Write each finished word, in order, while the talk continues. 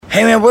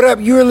Hey man, what up?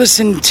 You're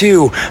listening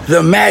to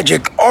the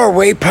Magic Our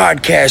Way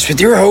podcast with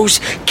your hosts,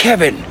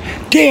 Kevin,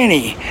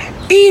 Danny,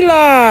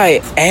 Eli,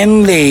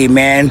 and Lee,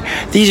 man.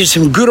 These are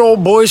some good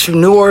old boys from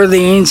New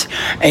Orleans,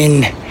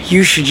 and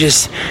you should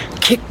just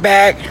kick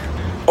back,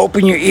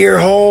 open your ear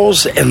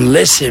holes, and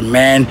listen,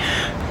 man.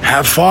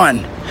 Have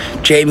fun.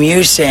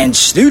 Jamie saying,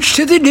 stooch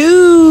to the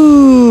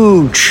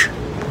dooch.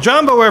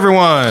 Jumbo,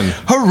 everyone.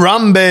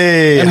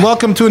 Harambe. And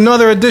welcome to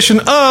another edition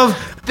of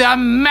The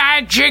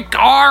Magic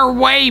Our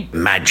Way.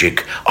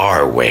 Magic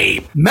Our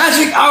Way.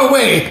 Magic Our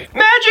Way.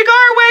 Magic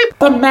Our Way.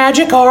 The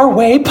Magic Our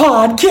Way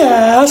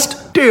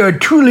podcast. They are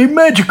truly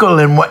magical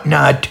and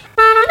whatnot.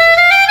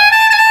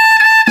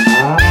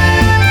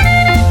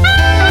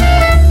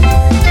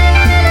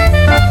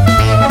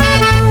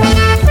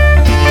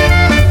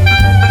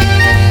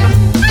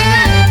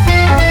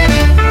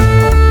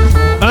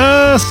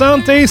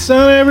 Asante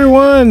Sana,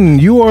 everyone.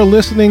 You are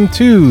listening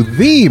to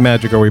the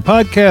Magic Our Way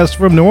podcast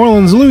from New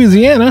Orleans,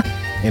 Louisiana.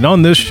 And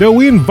on this show,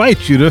 we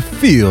invite you to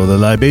feel the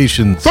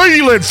libations.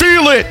 Feel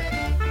it.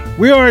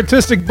 We are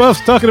artistic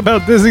buffs talking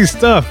about Disney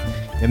stuff.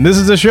 And this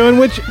is a show in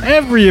which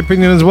every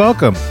opinion is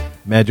welcome.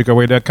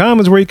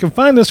 MagicOurWay.com is where you can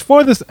find us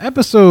for this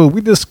episode.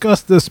 We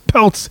discuss this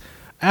Peltz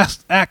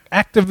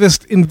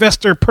activist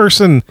investor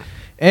person.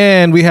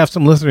 And we have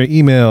some listener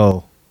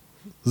emails.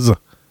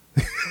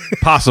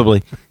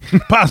 Possibly.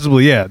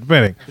 Possibly, yeah,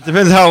 depending. It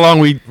depends how long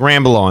we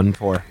ramble on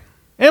for.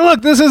 And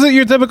look, this isn't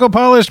your typical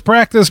polished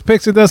practice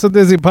Pixie Dust of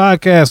Disney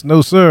podcast.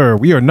 No, sir.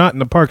 We are not in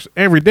the parks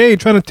every day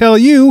trying to tell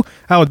you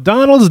how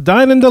Donald's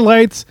Dine and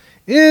Delights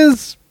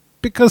is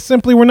because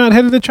simply we're not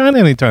headed to China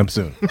anytime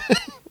soon.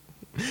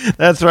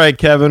 That's right,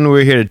 Kevin.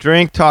 We're here to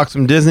drink, talk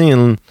some Disney,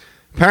 and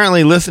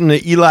apparently listen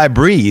to Eli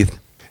breathe.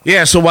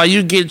 Yeah, so while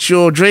you get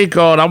your drink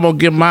on, I'm going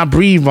to get my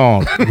breathe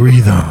on.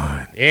 Breathe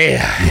on.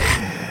 Yeah.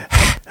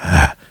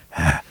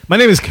 My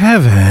name is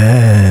Kevin.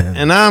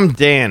 And I'm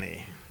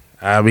Danny.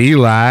 I'm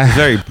Eli.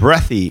 Very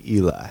breathy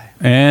Eli.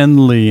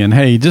 And Lee. And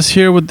hey, just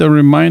here with the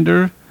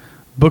reminder,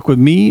 book with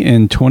me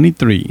in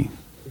 23.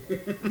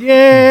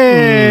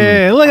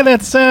 Yeah, look at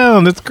that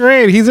sound. It's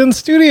great. He's in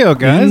studio,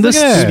 guys. In the Look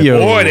at that. studio.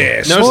 Boy,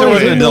 this. Notice there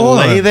wasn't a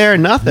delay there?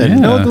 Nothing. Yeah.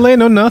 No delay,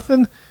 no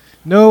nothing.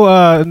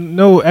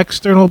 No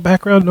external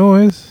background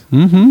noise.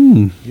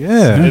 Mm-hmm.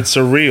 Yeah, It's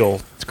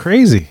surreal. it's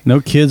crazy. No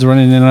kids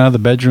running in and out of the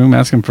bedroom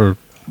asking for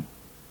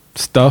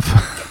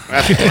stuff.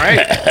 That's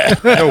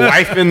right. Your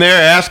wife in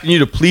there asking you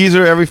to please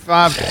her every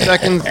 5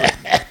 seconds.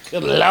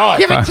 Good Lord.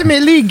 Give it to me,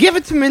 Lee. Give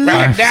it to me,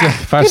 Lee.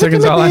 5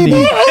 seconds all I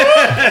need.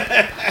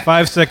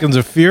 5 seconds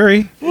of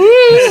fury.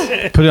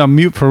 Put it on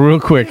mute for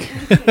real quick.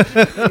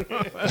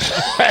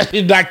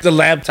 You knocked the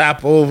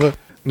laptop over. And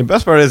the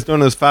best part is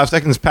during those 5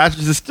 seconds,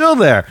 Patches is still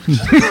there.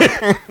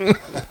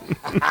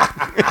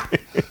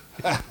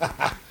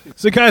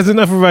 So, guys,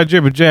 enough of our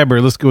jibber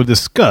jabber. Let's go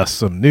discuss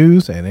some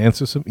news and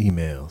answer some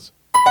emails.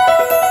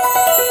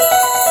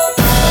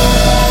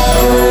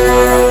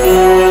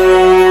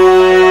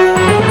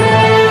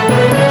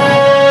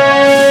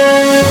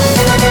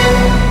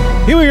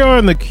 Here we are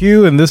in the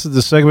queue, and this is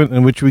the segment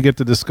in which we get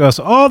to discuss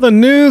all the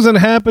news and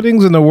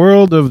happenings in the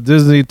world of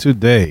Disney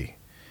today.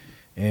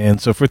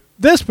 And so for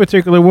this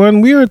particular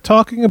one, we are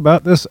talking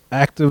about this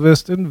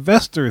activist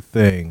investor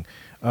thing,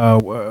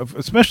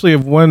 especially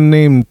of one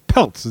named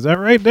Peltz. Is that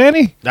right,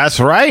 Danny? That's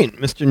right.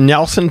 Mr.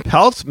 Nelson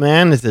Peltz,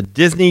 man, is a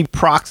Disney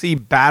proxy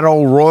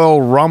battle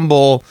Royal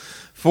Rumble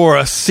for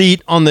a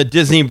seat on the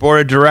Disney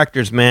board of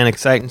directors, man.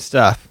 Exciting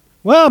stuff.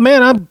 Well,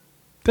 man,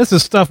 this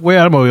is stuff way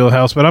out of my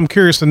wheelhouse, but I'm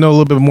curious to know a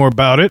little bit more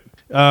about it.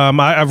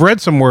 I've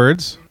read some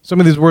words. Some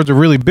of these words are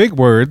really big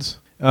words.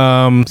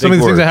 Some of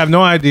these things I have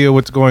no idea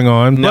what's going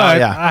on,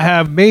 but I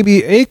have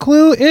maybe a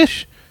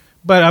clue-ish.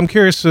 But I'm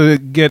curious to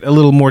get a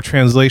little more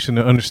translation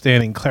and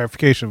understanding,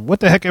 clarification of what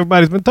the heck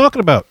everybody's been talking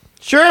about.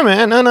 Sure,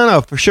 man.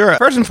 No, for sure.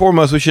 First and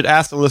foremost, we should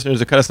ask the listeners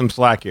to cut us some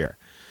slack here,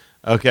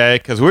 okay?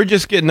 Because we're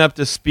just getting up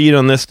to speed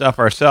on this stuff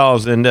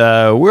ourselves, and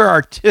we're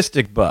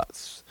artistic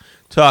buffs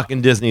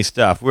talking Disney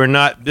stuff. We're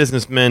not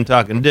businessmen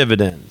talking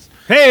dividends.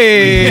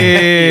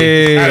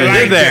 Hey! I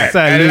like that.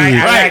 Salute.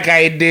 I like how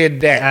you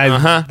did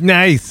that.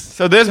 Nice.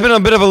 So there's been a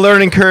bit of a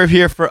learning curve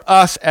here for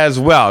us as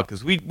well,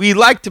 because we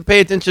like to pay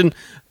attention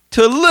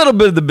to a little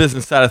bit of the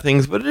business side of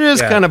things, but it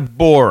is kind of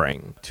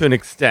boring to an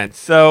extent.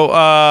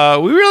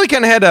 So we really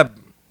kind of had to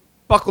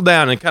buckle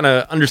down and kind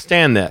of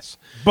understand this.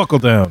 Buckle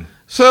down.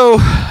 So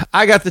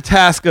I got the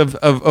task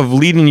of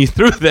leading you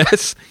through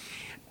this,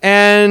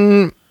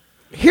 and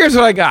here's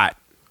what I got.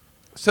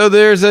 So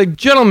there's a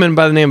gentleman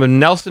by the name of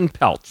Nelson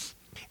Peltz,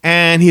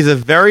 and he's a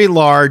very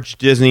large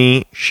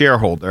Disney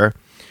shareholder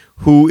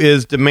who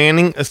is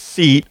demanding a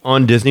seat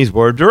on Disney's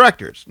board of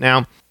directors.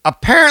 Now,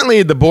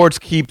 apparently the boards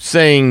keep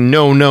saying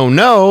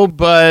no,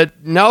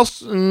 but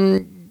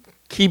Nelson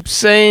keeps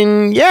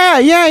saying,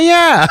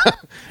 yeah.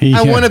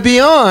 I want to be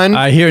on.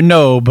 I hear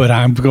no, but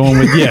I'm going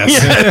with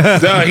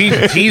yes. No,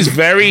 he's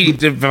very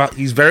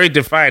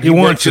defiant. He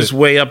wants his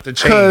way up the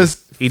chain.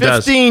 Because He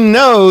does. 15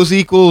 no's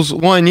equals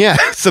 1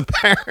 yes,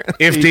 apparently.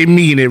 If they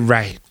mean it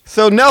right.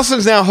 So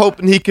Nelson's now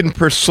hoping he can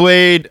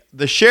persuade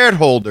the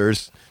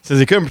shareholders, says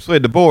he couldn't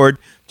persuade the board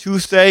to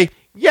say,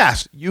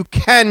 yes, you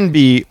can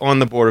be on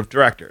the board of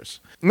directors.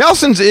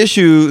 Nelson's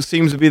issue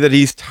seems to be that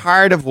he's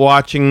tired of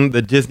watching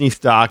the Disney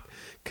stock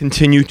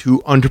continue to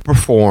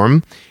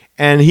underperform,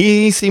 and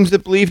he seems to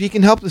believe he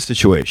can help the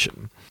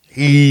situation.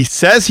 He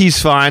says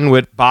he's fine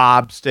with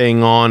Bob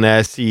staying on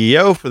as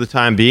CEO for the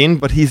time being,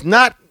 but he's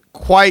not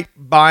quite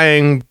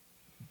buying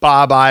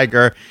Bob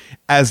Iger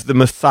as the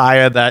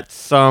messiah that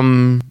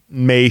some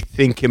may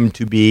think him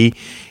to be,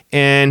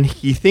 and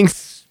he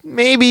thinks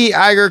maybe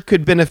Iger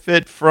could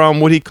benefit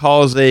from what he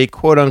calls a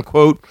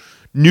quote-unquote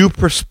new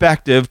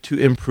perspective to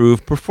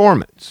improve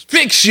performance.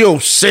 Fix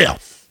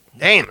yourself.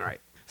 Damn right.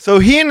 So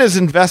he and his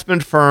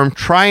investment firm,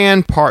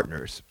 Trian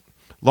Partners,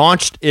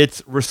 launched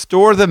its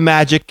Restore the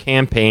Magic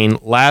campaign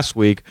last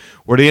week,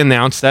 where they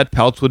announced that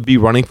Peltz would be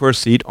running for a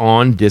seat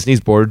on Disney's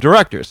board of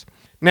directors.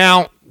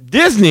 Now,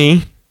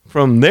 Disney,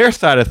 from their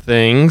side of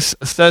things,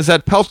 says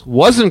that Peltz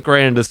wasn't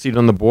granted a seat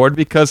on the board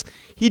because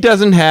he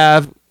doesn't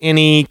have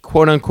any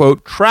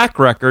quote-unquote track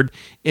record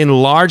in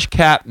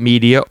large-cap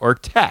media or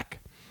tech.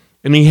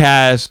 And he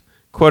has,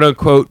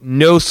 quote-unquote,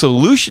 no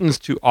solutions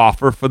to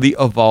offer for the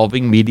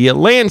evolving media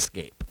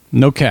landscape.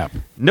 No cap.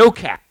 No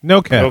cap.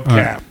 No cap. No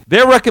cap.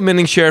 They're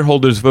recommending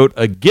shareholders vote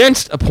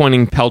against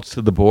appointing Peltz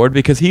to the board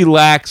because he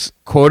lacks,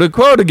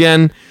 quote-unquote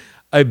again,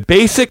 a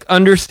basic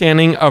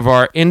understanding of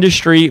our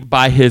industry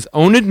by his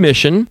own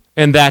admission,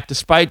 and that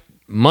despite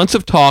months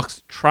of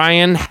talks,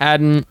 Trian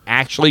hadn't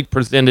actually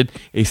presented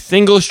a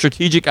single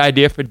strategic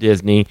idea for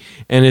Disney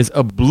and is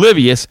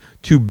oblivious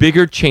to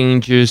bigger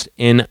changes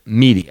in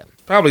media.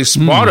 Probably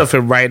smart of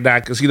him right now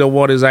because he don't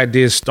want his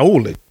ideas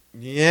stolen.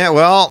 Yeah,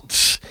 well,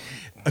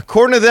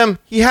 according to them,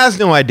 he has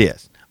no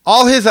ideas.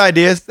 All his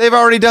ideas, they've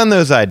already done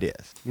those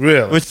ideas.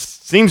 Really? Which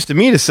seems to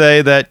me to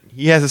say that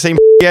he has the same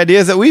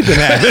ideas that we've been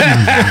having.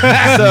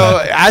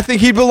 So I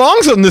think he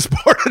belongs on this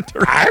board of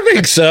directors. I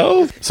think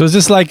so. So is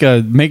this like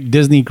a make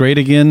Disney great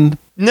again?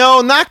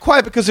 No, not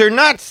quite, because they're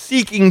not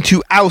seeking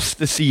to oust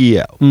the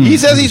CEO. He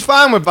says he's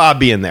fine with Bob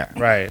being there.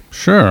 Right.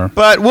 Sure.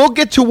 But we'll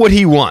get to what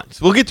he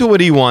wants. We'll get to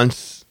what he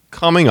wants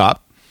coming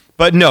up.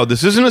 But no,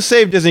 this isn't a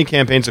Save Disney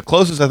campaign. It's the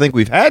closest I think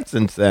we've had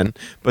since then.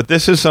 But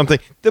this is something.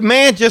 The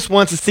man just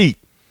wants a seat.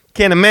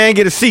 Can a man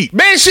get a seat?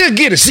 Man should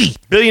get a seat.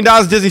 $1 billion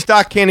Disney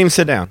stock, can't even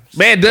sit down.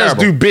 Man does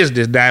Terrible. do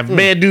business now. If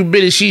man do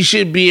business, she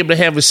should be able to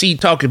have a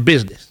seat talking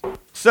business.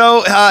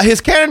 So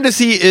his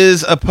candidacy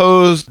is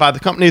opposed by the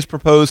company's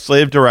proposed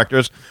slate of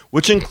directors,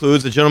 which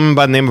includes a gentleman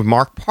by the name of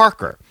Mark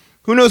Parker.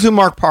 Who knows who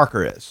Mark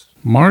Parker is?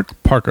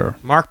 Mark Parker.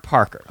 Mark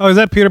Parker. Oh, is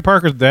that Peter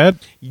Parker's dad?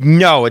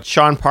 No, it's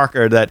Sean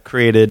Parker that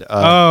created...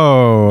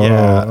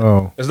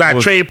 Yeah. It's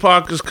not Trey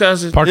Parker's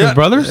cousin. Parker's Yeah.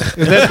 brothers?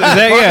 Is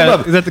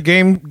that the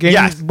game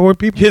Yes. board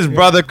people? His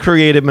brother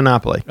created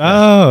Monopoly.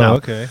 Oh, No.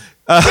 okay.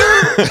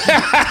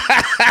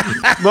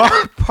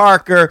 Mark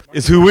Parker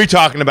is who we're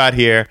talking about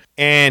here,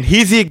 and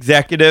he's the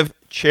executive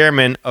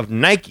chairman of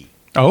Nike.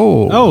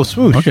 Oh,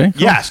 swoosh. Okay.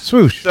 Cool. Yes.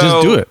 Swoosh.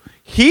 Just do it.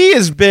 He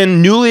has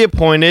been newly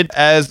appointed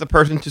as the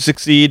person to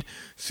succeed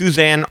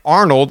Suzanne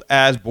Arnold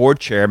as board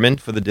chairman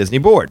for the Disney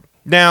board.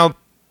 Now,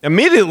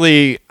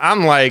 immediately,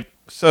 I'm like,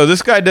 so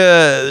this guy,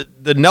 the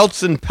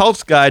Nelson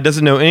Peltz guy,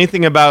 doesn't know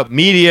anything about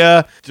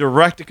media,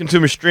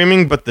 direct-to-consumer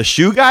streaming, but the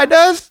shoe guy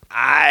does?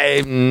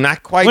 I'm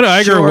not quite What,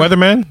 Iger sure. a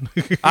weatherman?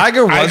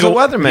 Iger was a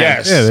weatherman.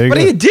 Yes. Yeah, there you But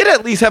go. he did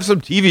at least have some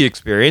TV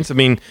experience. I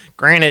mean,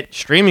 granted,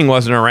 streaming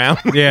wasn't around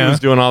when Yeah. he was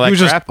doing all that He was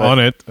crap. just but- on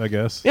it, I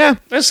guess. Yeah.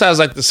 That sounds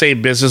like the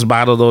same business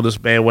model, though,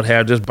 this man would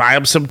have. Just buy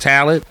him some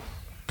talent,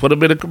 put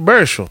him in a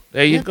commercial.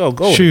 There you go.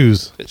 Go.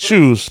 Shoes.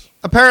 Shoes.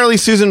 Apparently,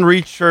 Susan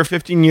reached her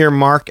 15-year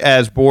mark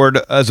as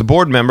a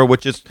board member,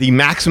 which is the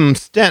maximum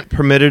stint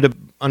permitted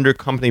under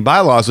company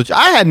bylaws, which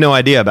I had no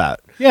idea about.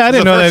 Yeah, I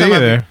This is didn't the know first that time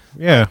I've either.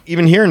 Yeah.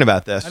 even hearing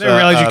about this. I didn't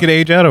realize you could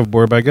age out of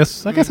board, but I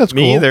guess that's cool.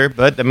 Me either,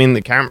 but I mean,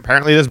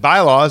 apparently there's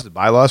bylaws.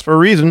 Bylaws for a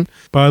reason.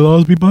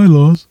 Bylaws be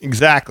bylaws.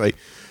 Exactly.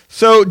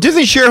 So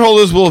Disney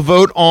shareholders will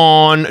vote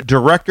on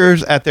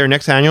directors at their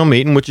next annual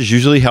meeting, which is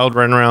usually held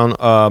right around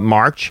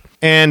March.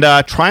 And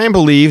Trian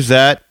believes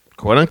that,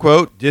 quote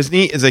unquote,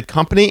 Disney is a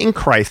company in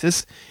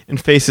crisis and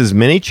faces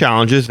many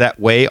challenges that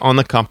weigh on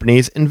the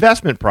company's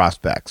investment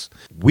prospects.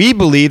 We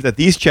believe that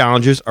these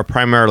challenges are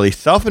primarily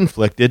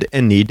self-inflicted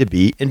and need to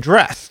be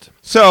addressed.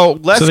 So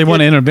they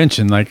want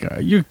intervention. Like,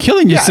 you're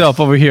killing yourself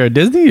over here at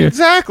Disney.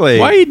 Exactly.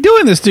 Why are you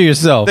doing this to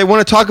yourself? They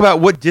want to talk about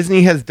what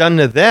Disney has done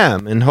to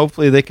them, and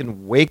hopefully they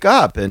can wake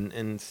up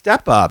and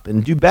step up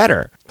and do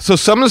better. So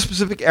some of the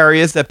specific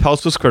areas that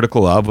Peltz was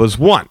critical of was,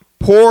 one,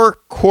 poor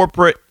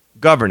corporate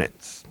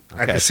governance.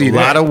 I can see a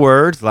lot of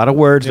words Yeah, there.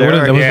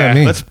 what does that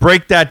mean? Let's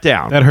break that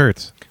down. That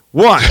hurts.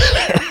 One,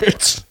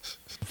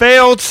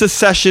 failed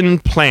succession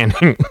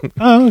planning.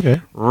 Oh,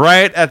 okay.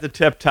 Right at the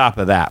top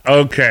of that.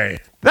 Okay.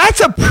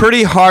 That's a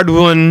pretty hard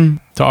one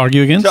to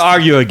argue against? to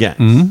argue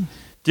against.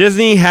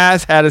 Disney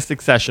has had a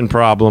succession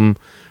problem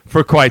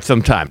for quite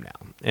some time now.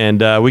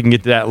 And we can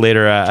get to that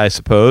later, I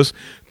suppose.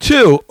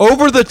 Two,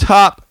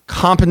 over-the-top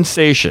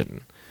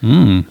compensation.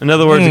 In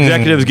other words,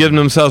 executives giving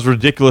themselves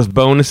ridiculous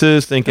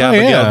bonuses. Think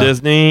Abigail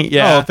Disney.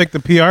 Yeah. Oh, I think the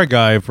PR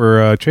guy for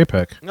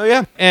Chapek. Oh,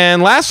 yeah.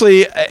 And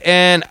lastly,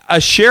 a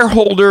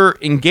shareholder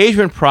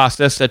engagement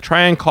process that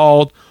Trian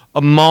called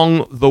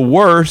among the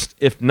worst,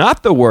 if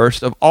not the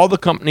worst, of all the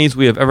companies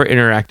we have ever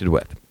interacted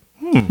with.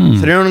 So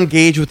they don't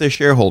engage with their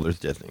shareholders,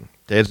 Disney.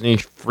 Disney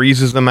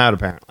freezes them out,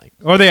 apparently.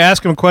 Or they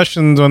ask them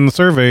questions on the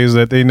surveys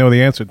that they know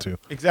the answer to.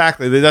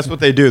 Exactly. That's what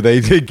they do. They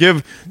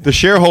give the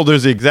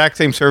shareholders the exact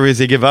same surveys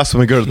they give us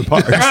when we go to the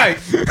parks. Right.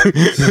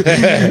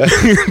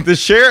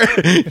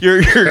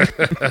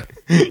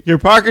 Your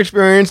park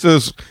experience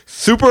is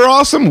super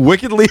awesome,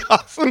 wickedly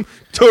awesome,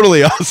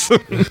 totally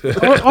awesome.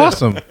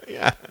 Awesome.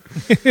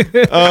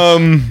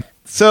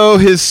 So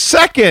his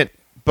second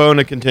bone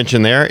of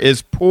contention there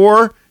is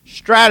poor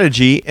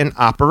strategy and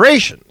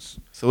operations.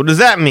 So what does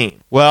that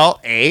mean? Well,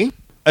 a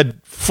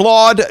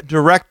flawed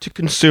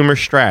direct-to-consumer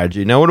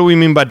strategy. Now, what do we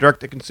mean by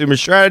direct-to-consumer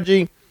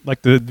strategy?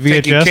 Like the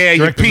Taking VHS care of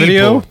your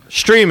direct-to-video?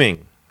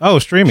 Streaming. Oh,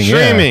 streaming.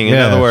 Streaming, in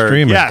other words.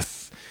 Streaming.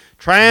 Yes.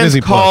 Trans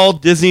Disney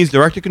called Disney's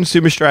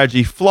direct-to-consumer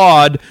strategy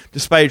flawed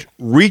despite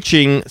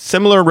reaching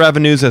similar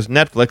revenues as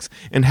Netflix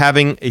and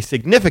having a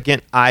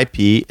significant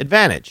IP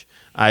advantage.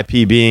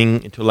 IP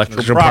being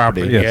intellectual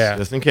property. Yes. Yeah.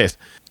 Just in case.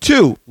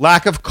 2,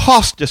 lack of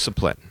cost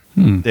discipline.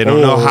 They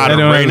don't know how to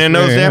rein in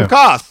those damn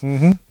costs.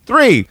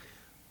 3,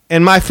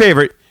 and my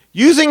favorite,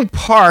 using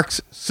parks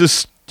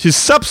to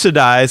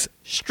subsidize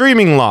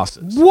streaming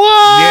losses.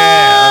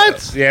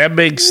 What? Yeah, that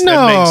makes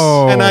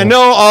No. And I know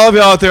all of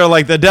y'all out there are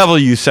like, the devil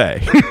you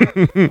say.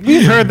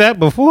 We've heard that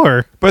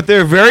before. But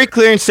they're very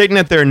clear in stating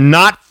that they're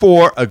not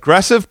for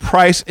aggressive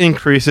price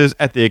increases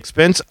at the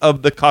expense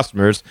of the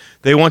customers.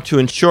 They want to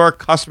ensure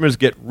customers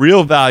get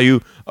real value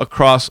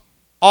across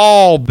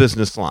all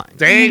business lines.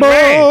 They ain't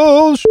great.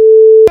 Bullshit.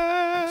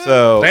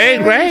 So, They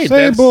ain't great.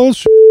 Say That's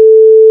bullshit.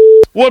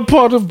 what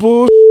part of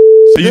bullshit?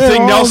 so you Yeah,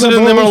 think all Nelson the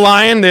and them are bullshit.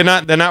 lying?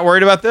 They're not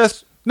worried about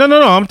this? No.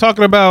 I'm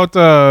talking about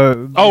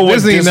what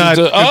Disney, Disney not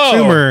do-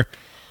 consumer,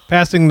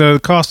 passing the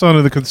cost on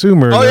to the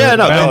consumer. Oh, to yeah,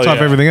 no, balance oh, off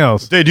yeah. everything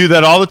else. They do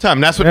that all the time.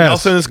 That's what Yes,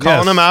 Nelson is calling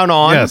yes, them out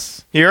on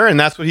yes. here, and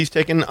that's what he's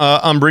taking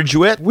umbrage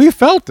with. We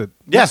felt it.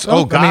 Yes. We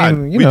felt- Oh God, I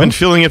mean, you we've know. been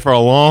feeling it for a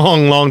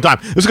long, long time.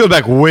 This goes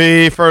back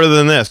way further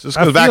than this. This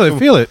I goes back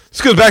feel it.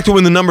 This goes back to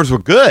when the numbers were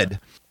good.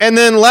 And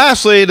then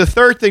lastly, the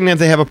third thing that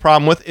they have a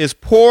problem with is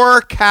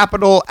poor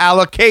capital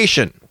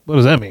allocation. What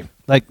does that mean?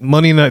 Like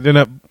money? They're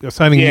not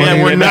assigning Yeah,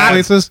 money we're in not-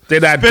 places.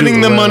 They're not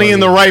Spending the doing money well. in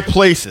the right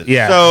places.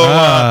 Yeah.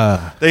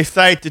 So they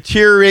cite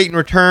deteriorating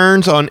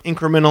returns on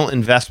incremental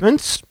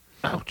investments.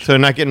 So they're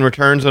not getting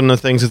returns on the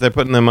things that they're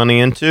putting their money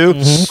into.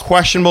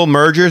 Questionable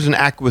mergers and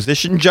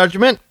acquisition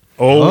judgment.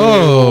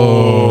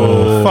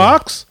 Oh,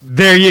 Fox.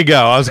 There you go.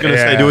 I was going to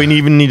say, Yeah. do we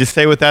even need to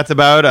say what that's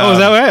about? Oh, is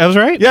that right? I was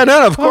right. Yeah,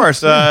 no, of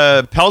course.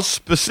 Peltz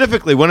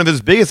specifically, one of his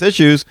biggest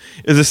issues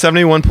is a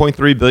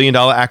 $71.3 billion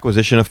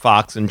acquisition of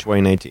Fox in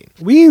 2019.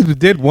 We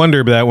did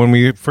wonder that when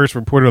we first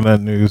reported on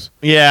that news.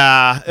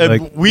 Yeah,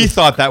 Like- we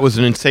thought that was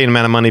an insane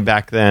amount of money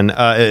back then.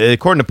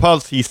 According to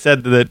Peltz, he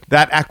said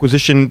that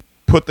acquisition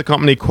put the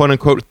company, quote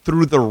unquote,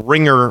 through the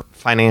ringer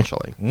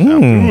financially.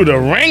 Ooh, the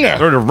ringer.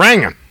 Through the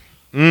ringer.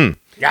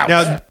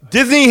 Now,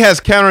 Disney has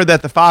countered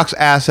that the Fox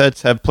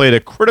assets have played a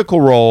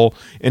critical role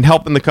in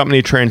helping the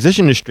company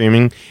transition to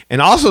streaming.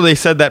 And also, they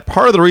said that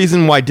part of the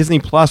reason why Disney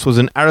Plus was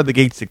an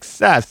out-of-the-gate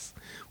success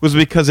was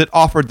because it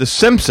offered The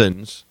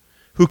Simpsons,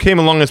 who came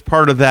along as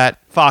part of that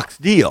Fox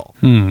deal.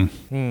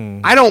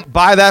 I don't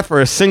buy that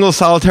for a single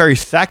solitary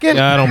second.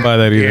 Yeah, I don't buy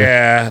that either.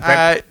 Yeah,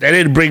 that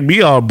didn't bring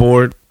me on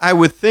board. I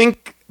would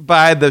think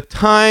by the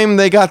time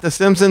they got The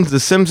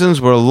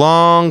Simpsons were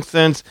long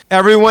since.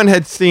 Everyone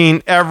had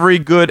seen every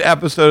good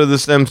episode of The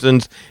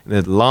Simpsons and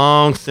had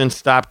long since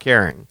stopped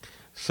caring.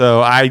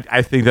 So I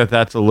think that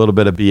that's a little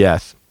bit of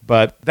BS.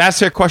 But that's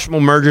their questionable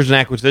mergers and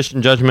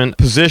acquisition judgment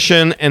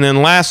position. And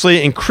then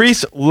lastly,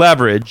 increase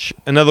leverage.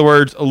 In other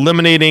words,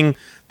 eliminating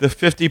the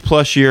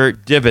 50-plus year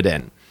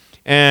dividend.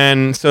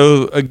 And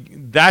so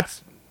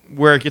that's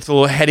where it gets a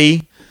little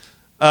heady.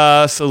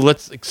 So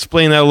let's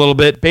explain that a little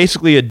bit.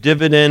 Basically, a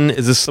dividend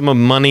is a sum of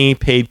money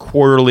paid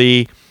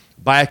quarterly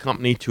by a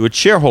company to its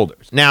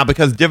shareholders. Now,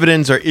 because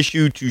dividends are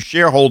issued to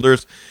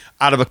shareholders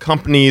out of a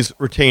company's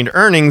retained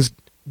earnings,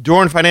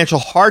 during financial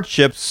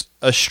hardships,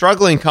 a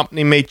struggling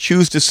company may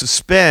choose to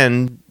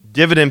suspend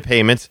dividend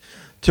payments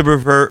to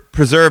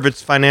preserve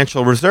its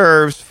financial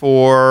reserves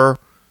for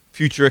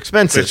future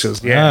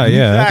expenses. Yeah.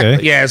 Yeah. Exactly.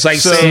 Okay. Yeah, it's like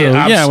So, saying,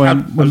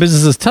 when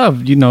business is tough,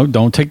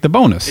 don't take the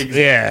bonus.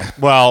 yeah.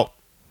 Well,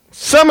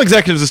 some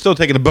executives are still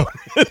taking a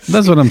bonus.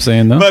 That's what I'm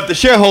saying, though. But the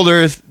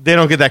shareholders, they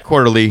don't get that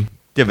quarterly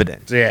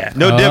dividend. Yeah.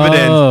 No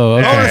dividends.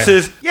 okay.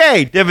 Bonuses,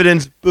 yay.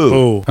 Dividends, boo.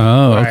 Ooh.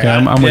 Oh, okay.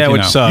 I'm with you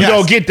which now. sucks. You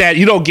don't get that.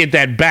 You don't get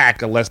that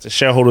back unless the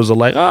shareholders are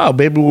like, "Oh,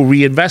 maybe we'll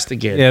reinvest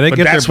again." Yeah, they But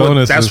get their that's what,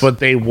 bonuses. That's what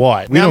they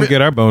want. We don't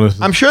get our bonuses.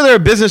 I'm sure there are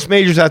business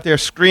majors out there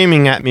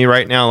screaming at me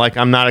right now like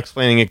I'm not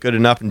explaining it good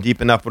enough and deep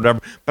enough,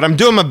 whatever. But I'm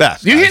doing my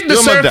best. You guys. hitting the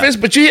Doing my surface,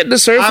 best. but you hitting the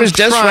surface I'm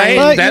just trying.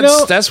 right.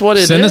 But, That's what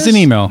it is. Send us an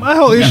email. My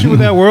whole issue with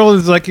that world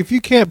is like if you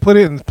can't put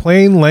it in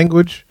plain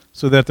language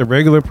so that the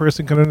regular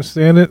person can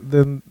understand it,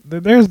 then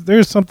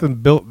there's something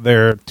built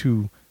there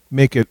to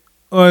make it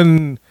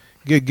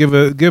give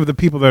the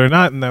people that are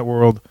not in that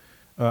world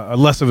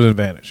less of an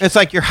advantage. It's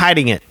like you're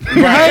hiding it.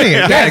 You're hiding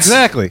it. Yeah,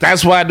 exactly.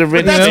 That's why the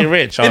rich stay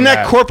rich. Isn't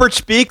that corporate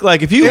speak?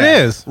 Like if you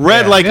read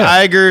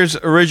Iger's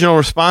original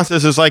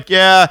responses, is like,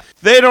 yeah,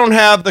 they don't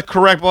have the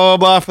correct blah blah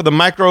blah for the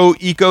micro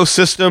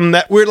ecosystem.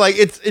 That we're like,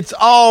 it's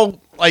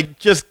all like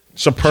just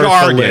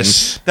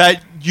superfluous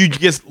that you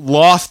get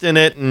lost in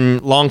it and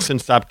long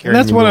since stopped caring.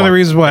 And that's one of the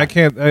reasons why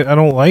I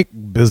don't like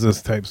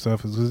business type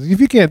stuff is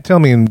if you can't tell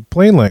me in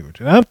plain language,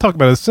 and I'm talking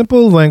about a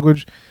simple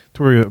language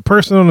to where a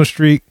person on the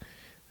street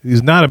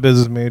who's not a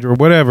business major or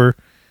whatever,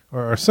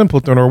 or a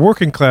simpleton or a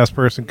working class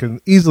person can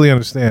easily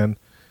understand,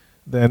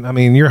 then, I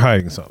mean, you're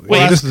hiding something.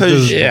 Well, that's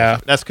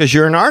because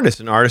you're an artist.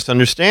 And artists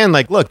understand,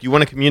 like, look, you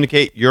want to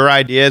communicate your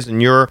ideas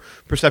and your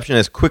perception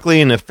as quickly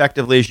and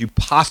effectively as you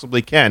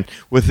possibly can.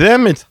 With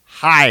them, it's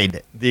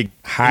hide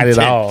it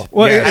all.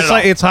 Well,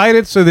 it's hide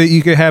it so that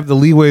you can have the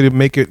leeway to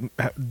make it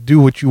do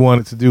what you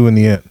want it to do in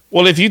the end.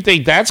 Well, if you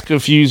think that's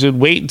confusing,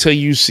 wait until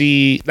you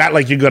see, not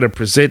like you're going to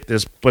present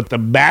this, but the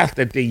math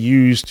that they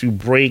use to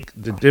break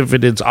the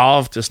dividends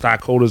off to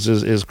stockholders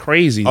is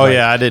crazy. Oh,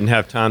 I didn't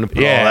have time to put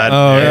all that.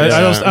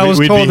 I was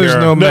told there's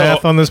no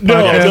math on this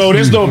podcast. No,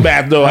 there's no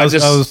math. No,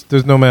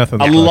 there's no math on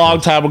this podcast. A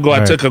long time ago,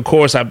 I took a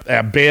course. I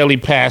barely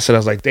passed it. I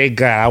was like, thank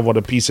God, I want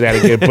a piece of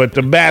that again. But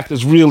the math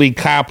is really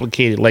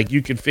complicated. Like,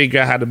 you can figure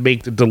out how to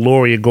make the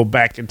DeLorean go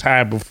back in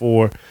time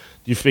before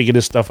you figure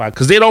this stuff out.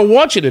 Because they don't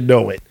want you to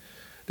know it.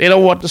 They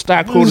don't want the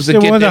stockholders to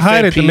get their to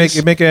hide it piece.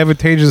 to make it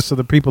advantageous to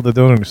the people that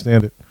don't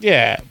understand it.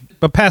 Yeah.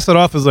 But pass it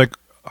off as like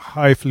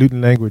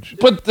highfalutin language.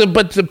 But to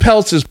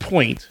Peltz's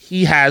point,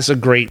 he has a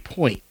great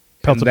point.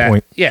 Peltz's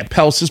point. Yeah,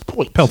 Peltz's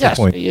point. Peltz's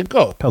point. There you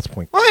go. Peltz's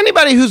point. Well,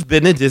 anybody who's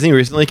been at Disney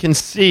recently can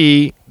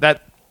see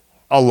that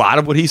a lot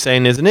of what he's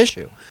saying is an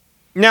issue.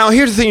 Now,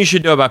 here's the thing you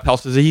should know about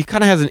Peltz is that he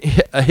kind of has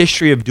a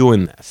history of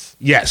doing this.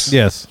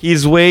 Yes.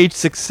 He's waged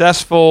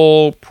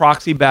successful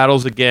proxy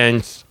battles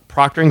against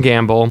Procter &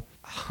 Gamble,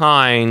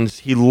 Heinz.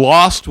 He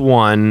lost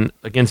one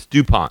against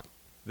DuPont.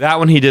 That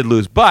one he did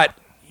lose. But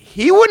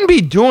he wouldn't be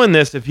doing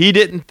this if he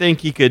didn't think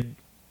he could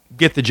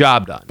get the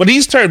job done. But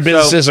he's turned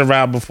businesses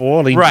around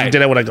before. He did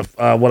that with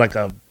like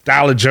a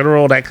Dollar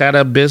General, that kind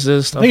of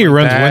business. I think he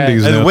runs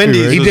Wendy's now.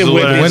 Wendy's. Too, He did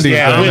Wendy's.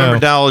 Yeah,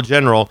 Dollar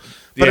General.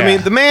 But I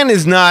mean, the man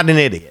is not an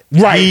idiot.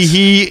 Right.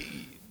 He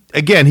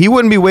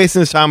wouldn't be wasting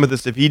his time with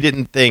this if he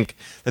didn't think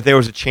that there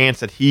was a chance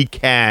that he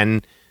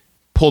can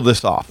pull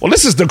this off. Well,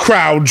 this is the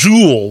crown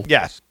jewel.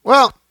 Yes.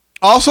 Well,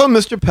 also,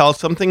 Mr. Peltz,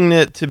 something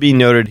to be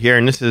noted here,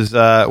 and this is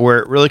where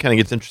it really kind of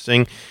gets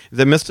interesting, is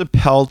that Mr.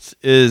 Peltz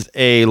is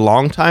a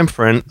longtime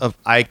friend of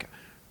Ike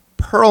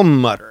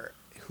Perlmutter,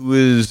 who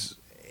is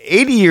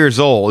 80 years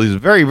old. He's a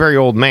very, very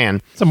old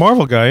man. It's a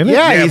Marvel guy, isn't it?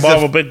 Yeah, he's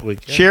Marvel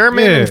bigwig.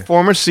 Chairman and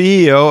former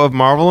CEO of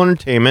Marvel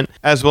Entertainment,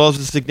 as well as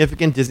a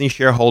significant Disney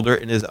shareholder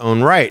in his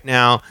own right.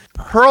 Now,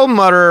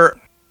 Perlmutter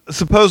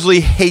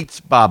supposedly hates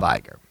Bob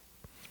Iger.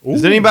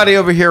 Does anybody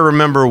over here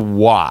remember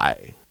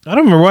why? I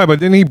don't remember why, but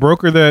didn't he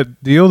broker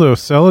that deal to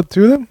sell it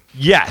to them?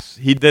 Yes,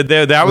 he did.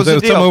 That was the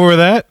deal. Some over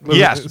that?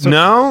 Yes.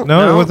 No,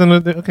 it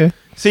wasn't. Okay.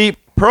 See,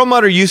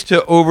 Perlmutter used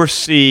to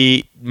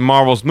oversee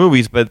Marvel's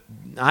movies, but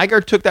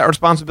Iger took that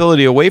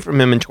responsibility away from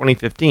him in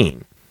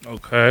 2015.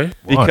 Okay.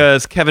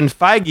 Because Kevin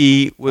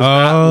Feige was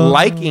not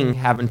liking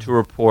having to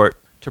report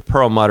to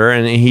Perlmutter,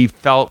 and he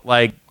felt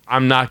like,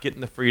 I'm not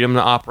getting the freedom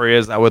to operate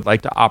as I would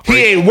like to operate.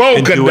 He ain't woke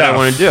and do what I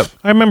want to do.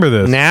 I remember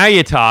this. Now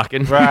you're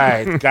talking.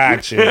 Right,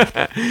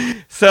 gotcha.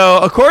 So,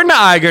 according to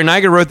Iger, and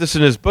Iger wrote this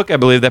in his book, I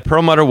believe, that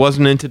Perlmutter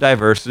wasn't into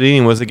diversity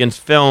and was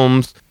against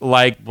films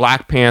like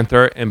Black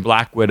Panther and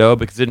Black Widow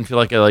because it didn't feel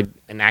like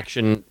an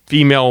action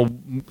female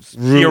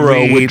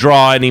hero would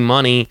draw any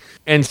money.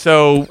 And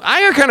so,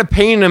 Iger kind of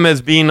painted him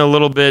as being a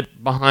little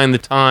bit behind the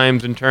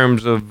times in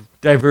terms of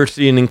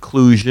diversity and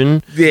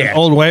inclusion. Yeah.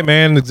 Old white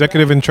man,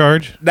 executive in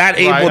charge. Not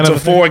able to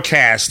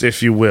forecast,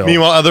 if you will.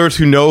 Meanwhile, others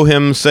who know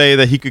him say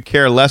that he could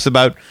care less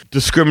about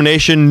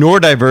discrimination nor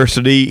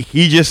diversity.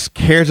 He just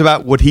cares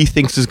about what he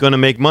thinks is going to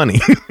make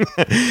money.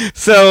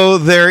 So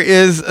there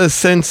is a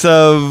sense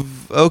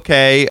of,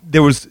 okay,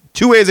 there was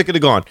two ways it could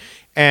have gone.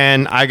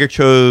 And Iger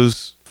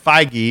chose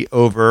Feige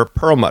over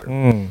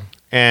Perlmutter.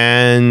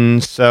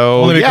 And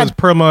so, only because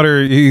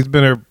Perlmutter, he's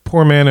been a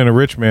poor man and a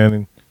rich man,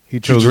 and he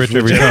chose rich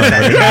every time.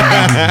 Right? Is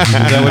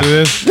that what it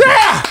is?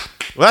 Yeah!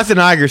 Well, that's an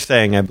Iger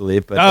saying, I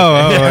believe. But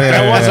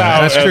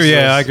that's true.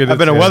 Yeah, I've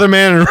been a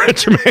weatherman and a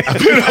rich man. I've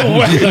been a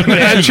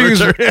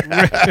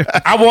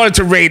weatherman. I wanted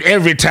to rate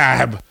every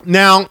time.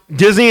 Now,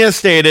 Disney has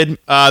stated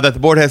that the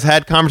board has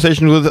had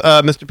conversations with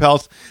Mr.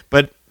 Peltz,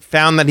 but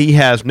found that he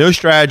has no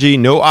strategy,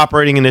 no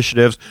operating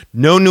initiatives,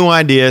 no new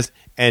ideas,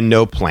 and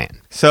no plan.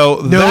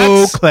 So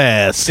no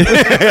class.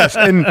 Yes,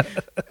 and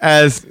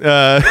as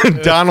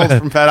Donald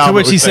from Fat Albert, to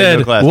which he said,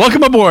 no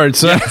 "Welcome aboard,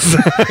 son.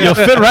 You'll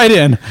fit right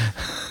in."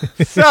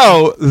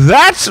 So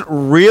that's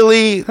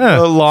really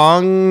the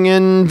long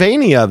and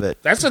veiny of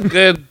it. That's a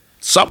good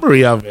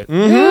summary of it.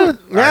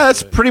 Mm-hmm. Yeah,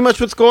 that's pretty much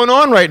what's going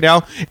on right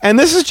now. And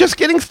this is just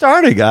getting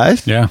started,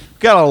 guys. Yeah.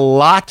 Got a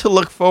lot to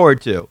look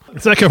forward to.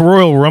 It's like a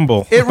Royal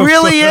Rumble. It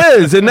really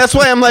is. And that's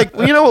why I'm like,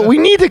 well, you know what? We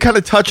need to kind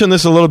of touch on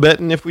this a little bit.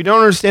 And if we don't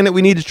understand it,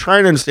 we need to try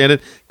and understand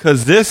it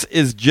because this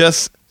is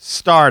just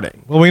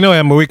starting. Well, we know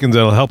Emma Weekends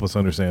that'll help us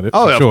understand it.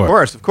 Oh, for yeah, sure.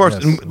 of course.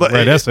 Yes. And- but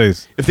Write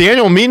essays. If the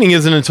annual meeting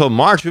isn't until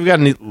March, we've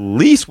got at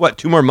least,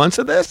 2 more months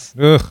of this?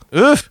 Ugh.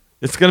 Ugh.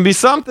 It's going to be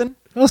something.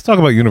 Let's talk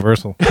about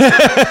Universal.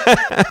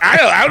 I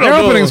don't They're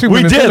know. opening Super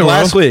We Nintendo did World.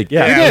 last week.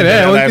 Yeah. We Yeah, did.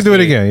 Yeah, we last can do it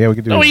week. again. Yeah, we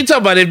can do No, it what you again.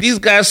 talking about? If these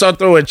guys start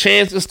throwing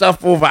chance and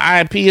stuff over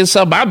IP and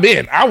stuff, I'm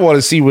in. I want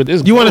to see where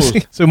this You want goes.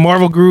 to see? So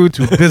Marvel Guru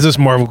to Business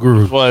Marvel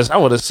Guru. I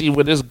want to see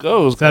where this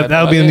goes.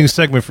 That'll be a new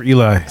segment for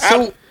Eli.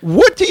 So,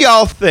 what do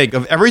y'all think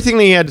of everything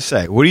that he had to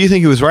say? What do you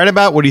think he was right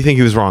about? What do you think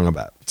he was wrong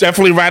about?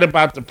 Definitely right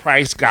about the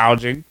price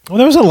gouging. Well,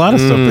 there was a lot of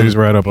stuff that he's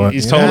right up on.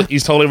 He's Yeah.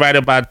 totally right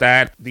about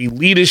that. The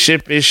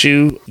leadership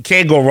issue, you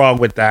can't go wrong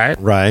with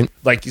that. Right.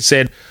 Like you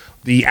said,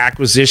 the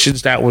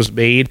acquisitions that was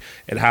made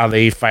and how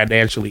they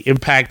financially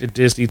impacted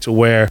Disney to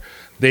where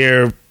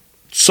they're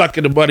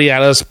sucking the money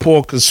out of us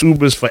poor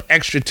consumers for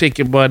extra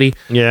ticket money.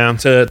 Yeah.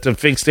 To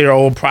fix their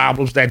own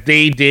problems that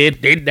they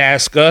didn't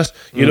ask us.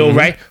 You know,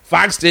 right?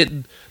 Fox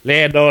didn't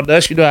land on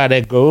us. You know how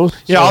that goes.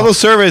 Yeah, So- all those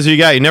surveys you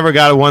got, you never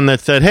got one that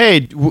said,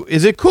 hey,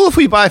 is it cool if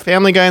we buy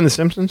Family Guy and The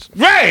Simpsons?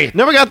 Right.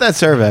 Never got that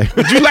survey.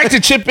 Would you like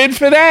to chip in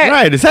for that?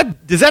 Right. Does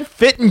that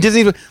fit in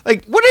Disney?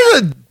 Like, what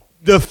are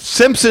the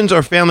Simpsons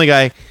or Family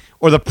Guy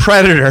or The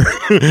Predator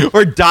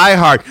or Die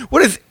Hard?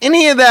 What is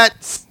any of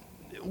that?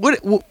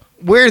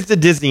 Where's the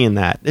Disney in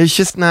that? It's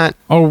just not.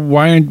 Or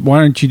why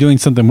aren't you doing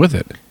something with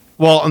it?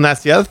 Well, and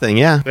that's the other thing.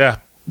 Yeah. Yeah.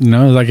 You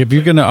know, like if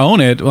you're gonna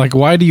own it, like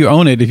why do you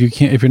own it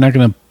if you're not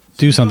gonna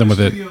do something with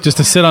it? Just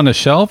to sit on a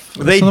shelf?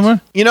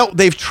 Somewhere?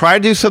 They've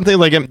tried to do something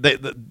like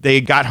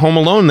they got Home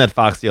Alone in that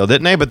Fox deal,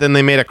 didn't they? But then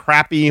they made a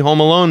crappy Home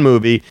Alone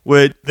movie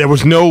with there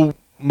was no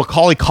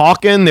Macaulay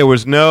Culkin. There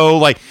was no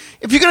like.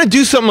 If you're gonna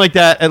do something like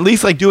that, at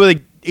least like do what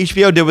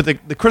HBO did with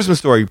the Christmas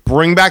Story.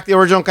 Bring back the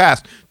original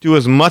cast. Do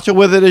as much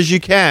with it as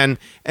you can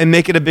and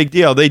make it a big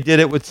deal. They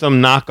did it with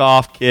some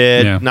knockoff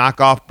kid,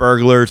 knockoff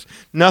burglars.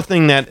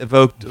 Nothing that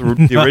evoked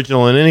the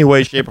original in any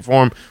way, shape, or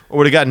form, or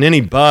would have gotten any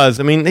buzz.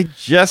 I mean,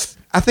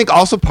 I think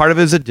also part of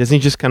it is that Disney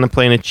just kind of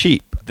playing it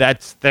cheap.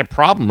 That's their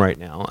problem right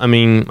now. I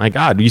mean, my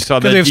God, you saw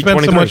that Because they've spent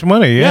so D23. much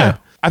money, yeah.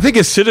 I think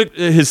his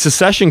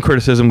secession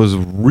criticism was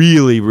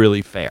really,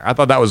 really fair. I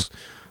thought that was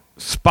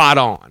spot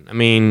on. I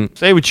mean,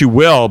 say what you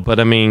will, but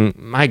I mean,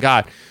 my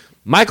God,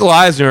 Michael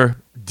Eisner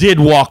did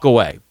walk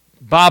away.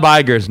 Bob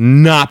Iger's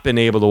not been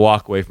able to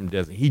walk away from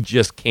Disney. He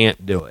just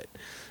can't do it.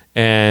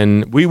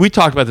 And we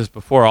talked about this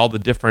before, all the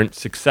different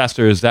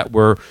successors that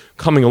were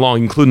coming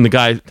along, including the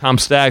guy, Tom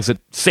Staggs, that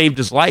saved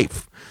his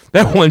life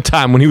that one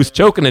time when he was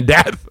choking to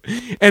death.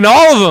 And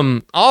all of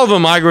them,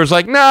 Iger was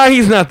like, nah,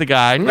 he's not the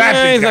guy. Nah,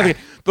 he's not the guy.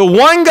 The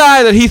one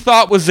guy that he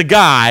thought was the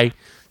guy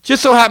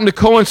just so happened to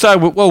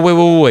coincide with,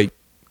 wait.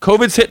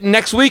 COVID's hitting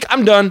next week.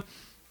 I'm done.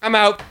 I'm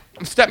out.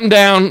 I'm stepping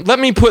down. Let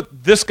me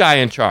put this guy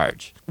in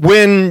charge.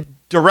 When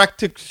direct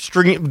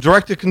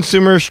to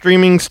consumer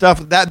streaming stuff,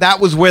 that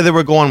was where they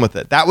were going with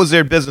it. That was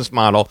their business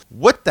model.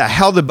 What the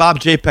hell did Bob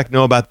Chapek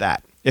know about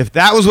that? If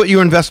that was what you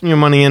were investing your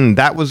money in,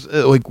 that was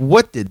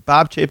what did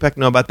Bob Chapek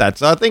know about that?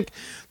 So I think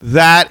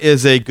that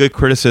is a good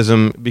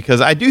criticism because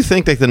I do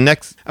think that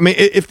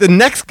if the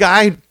next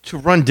guy to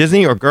run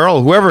Disney or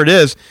girl, whoever it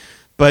is,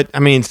 but, I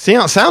mean,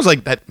 sounds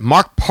like that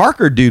Mark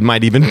Parker dude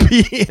might even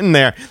be in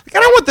there. Like, I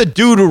don't want the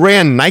dude who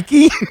ran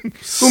Nike,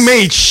 who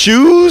made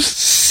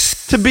shoes,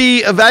 to be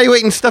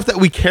evaluating stuff that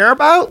we care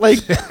about. Like,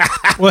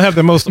 We'll have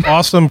the most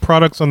awesome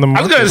products on the I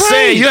market. was going to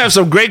say, you have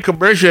some great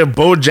commercial of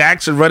Bo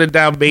Jackson running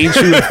down Main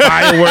Street with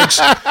fireworks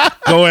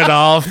going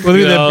off. It'll be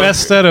you the know.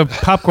 best set of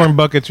popcorn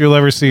buckets you'll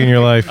ever see in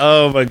your life.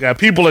 Oh, my God.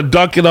 People are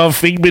dunking on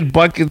Figment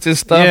buckets and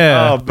stuff.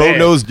 Yeah. Oh, Bo man.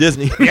 knows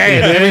Disney. Yeah,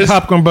 it Every is.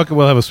 popcorn bucket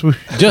will have a swoosh.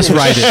 Just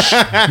write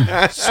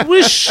it.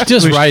 Swish.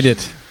 Just write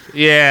it.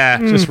 Yeah.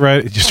 Just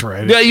right. Just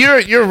right. Yeah,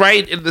 you're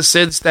right in the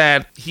sense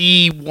that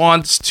he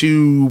wants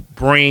to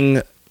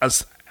bring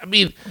us. I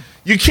mean,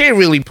 you can't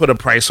really put a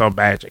price on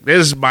Magic.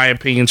 This is my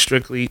opinion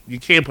strictly. You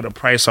can't put a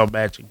price on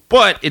Magic.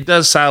 But it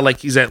does sound like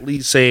he's at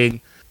least saying,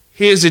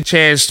 here's a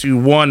chance to,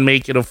 one,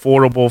 make it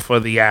affordable for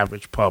the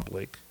average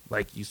public.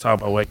 Like he's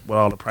talking about with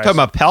all the prices. Talking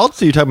about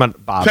pelts or you talking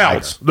about Bob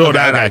Pelts. Iger? No,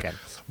 Okay, no. okay.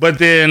 But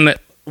then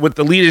with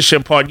the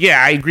leadership part,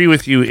 yeah, I agree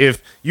with you.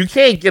 If you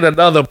can't get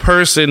another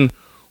person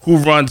who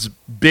runs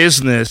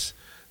business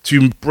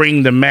to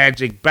bring the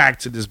Magic back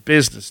to this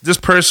business, this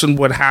person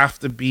would have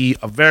to be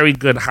a very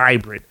good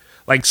hybrid.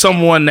 Like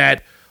someone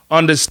that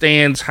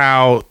understands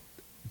what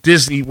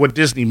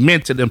Disney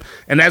meant to them.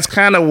 And that's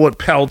kind of what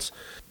Peltz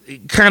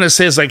kind of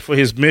says, like, for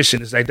his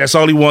mission. It's like, that's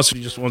all he wants.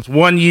 He just wants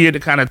 1 year to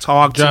kind of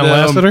talk John to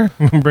them.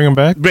 Lasseter, bring him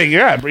back. Bring it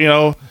up, you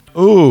know.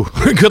 Ooh,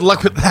 good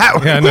luck with that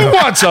one. Yeah, I Who know.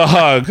 wants a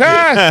hug,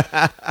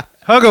 huh?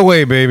 Hug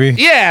away, baby.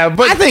 Yeah,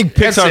 but I think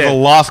that's Pixar's a it.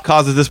 lost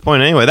cause at this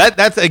point anyway.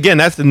 That's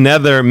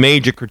another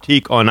major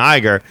critique on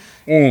Iger,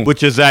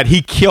 which is that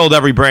he killed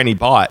every brand he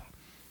bought.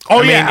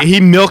 Oh, I yeah. mean, he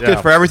milked Yeah.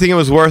 it for everything it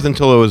was worth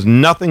until it was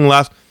nothing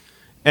less.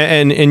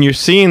 And you're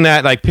seeing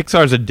that, like,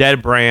 Pixar's a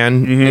dead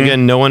brand.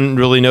 Again, no one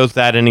really knows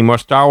that anymore.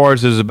 Star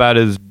Wars is about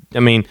as,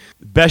 I mean,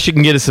 best you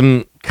can get is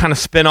some kind of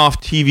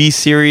spin-off TV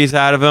series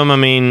out of them. I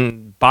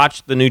mean,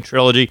 botched the new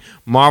trilogy.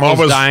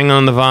 Marvel's dying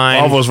on the vine.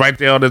 Marvel's right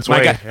there on its My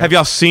way. God, have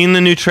y'all seen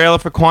the new trailer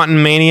for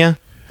Quantum Mania?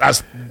 I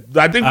think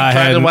we tried to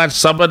hadn't. watch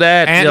some of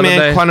that the other Ant-Man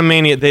day. Quantum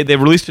Mania, they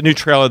released a new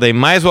trailer. They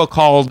might as well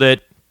called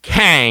it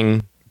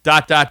Kang, ...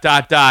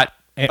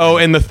 Oh,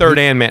 and the third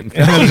Ant-Man.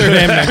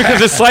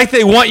 Because it's like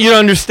they want you to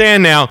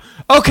understand now,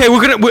 okay,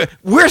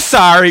 we're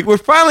sorry. We're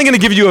finally going to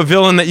give you a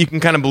villain that you can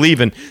kind of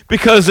believe in.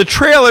 Because the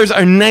trailers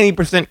are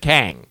 90%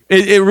 Kang.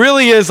 It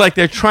really is like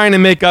they're trying to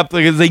make up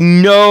because they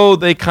know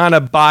they kind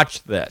of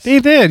botched this. He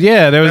did,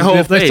 yeah. whole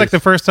That's like face. the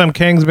first time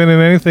Kang's been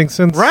in anything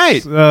since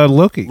Right.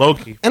 Loki.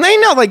 And I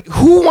know, like,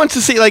 who wants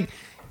to see, like,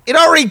 it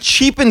already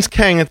cheapens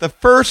Kang at the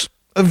first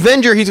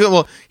Avenger he's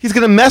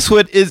gonna mess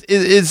with is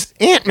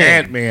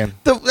Ant-Man. Ant-Man.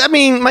 I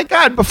mean, my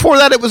God, before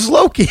that it was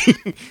Loki.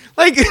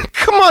 Like,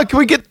 come on, can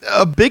we get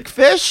a big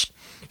fish?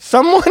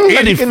 Someone that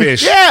Any he can,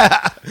 fish.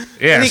 Yeah.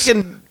 Yes. And he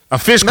can A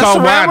fish mess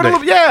called around with Wanda.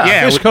 a little-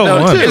 yeah. Fish called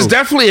Wanda. It's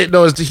definitely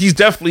he's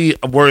definitely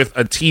worth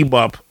a team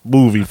up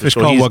movie. For Fish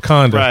sure. called He's-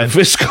 Wakanda. Right.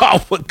 Fish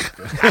called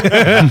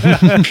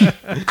Wakanda.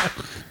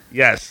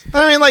 Yes.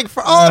 I mean, like,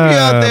 for all of you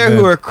out there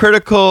who man. are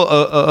critical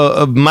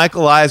of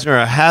Michael Eisner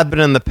or have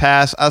been in the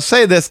past, I'll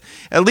say this.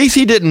 At least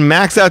he didn't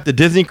max out the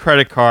Disney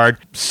credit card,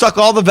 suck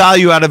all the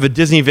value out of a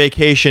Disney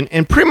vacation,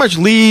 and pretty much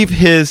leave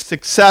his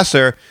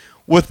successor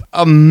with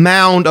a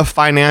mound of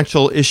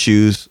financial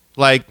issues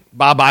like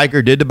Bob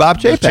Iger did to Bob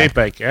Chapek.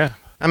 Chapek, yeah.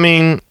 I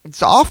mean,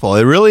 it's awful.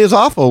 It really is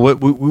awful what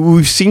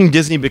we've seen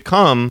Disney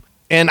become.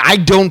 And I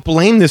don't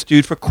blame this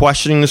dude for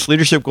questioning this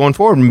leadership going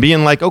forward and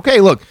being like,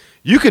 okay, look,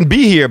 you can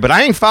be here, but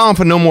I ain't filing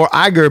for no more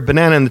Iger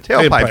banana in the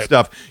tailpipe Tailpipe.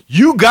 stuff.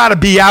 You got to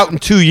be out in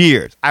 2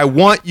 years. I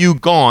want you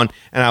gone,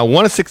 and I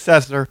want a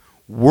successor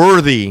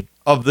worthy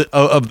of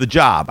the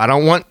job. I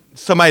don't want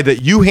somebody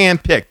that you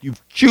handpicked.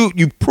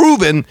 You've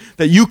proven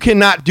that you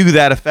cannot do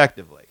that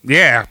effectively.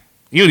 Yeah.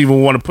 You don't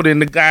even want to put in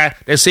the guy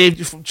that saved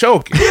you from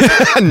choking.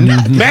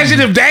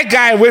 Imagine if that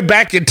guy went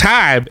back in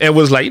time and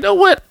was like, you know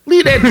what?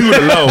 Leave that dude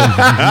alone.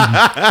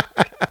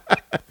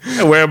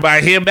 Don't worry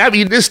about him. I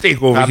mean, this steak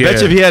over I here.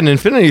 bet you if he had an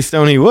Infinity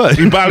Stone, he would.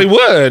 He probably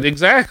would.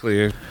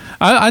 Exactly.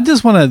 I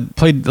just want to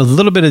play a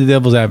little bit of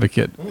devil's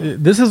advocate.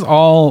 This is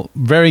all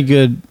very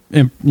good.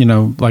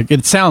 Like,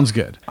 it sounds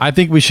good. I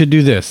think we should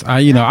do this.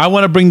 I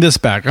want to bring this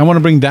back. I want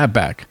to bring that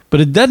back. But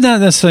it does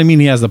not necessarily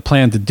mean he has a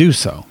plan to do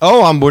so.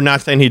 Oh, we're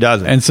not saying he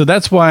doesn't. And so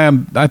that's why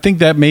I think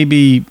that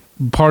maybe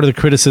part of the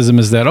criticism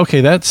is that,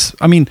 okay,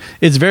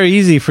 it's very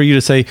easy for you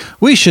to say,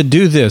 we should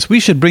do this. We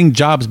should bring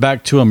jobs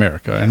back to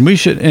America.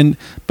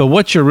 But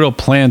what's your real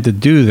plan to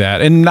do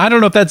that? And I don't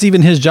know if that's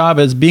even his job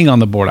as being on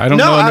the board. I don't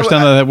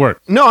understand how that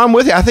works. No, I'm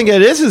with you. I think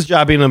it is his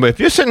job being on the board.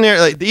 If you're sitting there,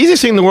 like, the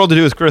easiest thing in the world to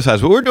do is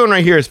criticize. What we're doing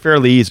right here is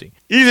fairly easy.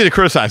 Easy to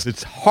criticize.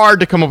 It's hard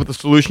to come up with a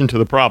solution to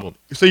the problem.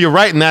 So you're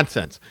right in that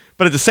sense.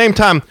 But at the same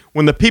time,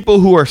 when the people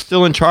who are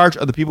still in charge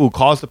are the people who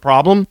caused the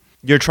problem,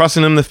 you're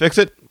trusting them to fix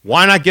it,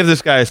 why not give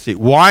this guy a seat?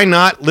 Why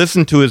not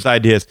listen to his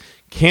ideas?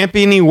 Can't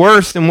be any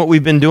worse than what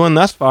we've been doing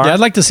thus far. Yeah, I'd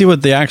like to see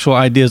what the actual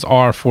ideas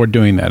are for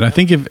doing that. I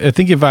think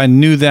if I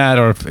knew that,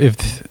 or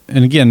if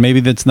and again, maybe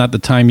that's not the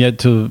time yet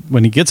to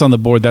when he gets on the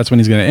board, that's when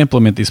he's going to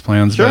implement these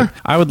plans. Sure. But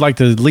I would like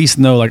to at least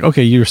know, like,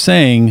 okay, you're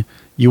saying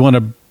you want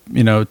to,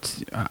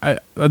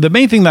 the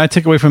main thing that I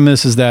take away from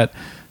this is that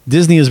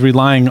Disney is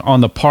relying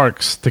on the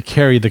parks to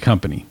carry the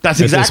company. That's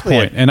at exactly this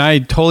point. it. And I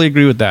totally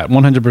agree with that,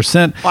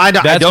 100%. Well, I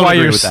don't agree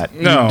you're with that.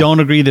 You No. don't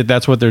agree that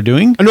that's what they're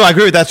doing? No, I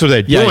agree with that's what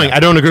they're Yeah, doing. yeah. I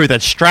don't agree with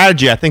that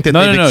strategy. I think that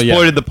they've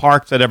exploited the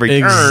parks at every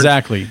turn.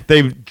 Exactly.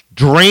 They've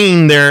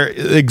drained their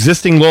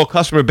existing loyal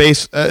customer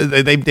base.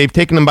 They've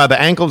taken them by the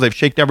ankles. They've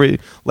shaken every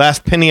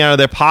last penny out of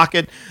their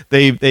pocket.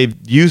 They've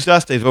used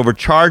us. They've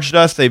overcharged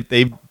us.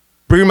 They've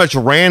pretty much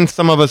ran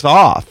some of us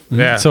off.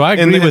 Yeah. So I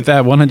agree with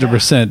that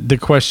 100%. The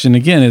question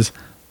again is,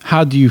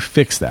 how do you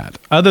fix that?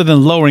 Other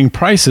than lowering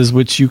prices,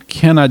 which you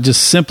cannot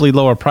just simply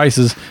lower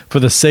prices for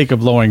the sake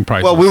of lowering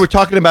prices. Well, we were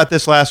talking about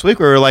this last week.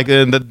 We were like,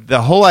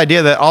 the whole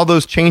idea that all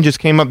those changes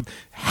came up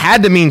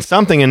had to mean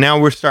something, and now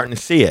we're starting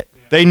to see it.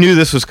 They knew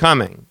this was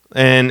coming,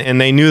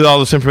 and they knew that all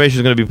this information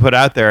was going to be put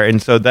out there,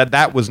 and so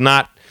that was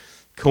not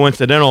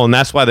coincidental, and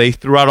that's why they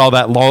threw out all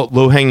that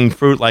low-hanging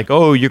fruit, like,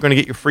 oh, you're going to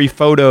get your free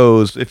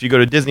photos if you go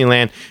to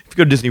Disneyland. If you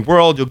go to Disney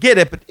World, you'll get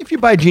it, but if you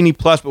buy Genie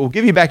Plus, but we'll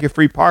give you back your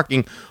free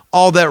parking,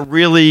 all that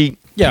really...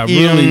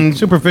 really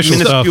superficial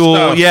stuff.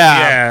 minuscule,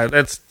 yeah.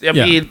 That's. I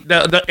Yeah. mean,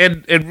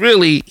 and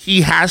really,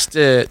 he has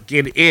to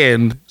get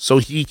in so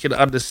he can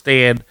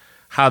understand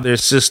how their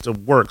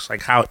system works,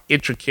 like how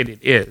intricate it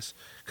is.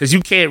 Because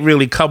you can't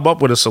really come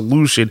up with a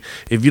solution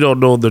if you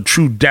don't know the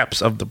true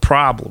depths of the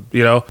problem,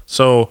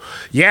 So,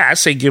 yeah, I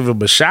say give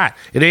him a shot.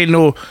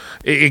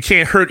 It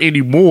can't hurt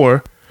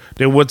anymore.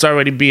 than what's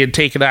already being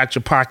taken out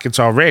your pockets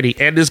already.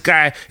 And this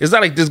guy, it's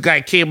not like this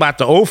guy came out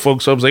to old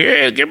folks. So I was like,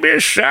 hey, give me a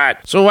shot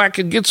so I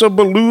can get some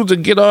balloons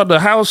and get on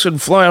the house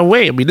and fly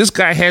away. I mean, this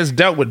guy has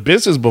dealt with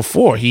business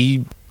before.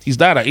 He's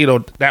not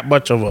that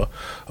much of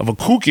a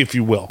kook, if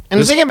you will. And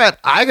the thing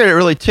about Iger that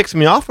really ticks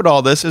me off with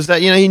all this is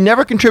that he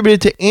never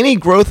contributed to any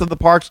growth of the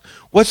parks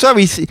whatsoever.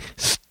 He's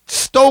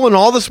stolen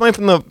all this money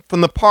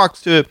from the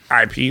parks to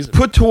IPs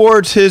put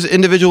towards his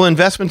individual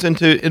investments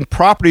in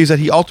properties that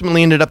he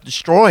ultimately ended up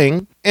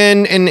destroying,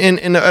 and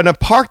in a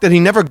park that he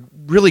never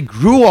really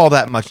grew all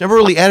that much, never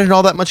really added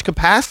all that much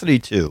capacity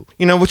to.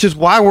 Which is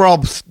why we're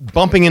all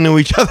bumping into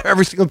each other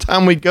every single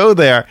time we go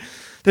there.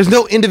 There's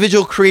no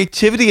individual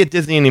creativity at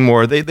Disney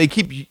anymore. He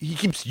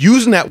keeps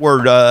using that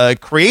word,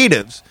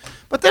 creatives,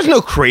 but there's no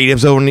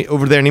creatives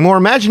over there anymore.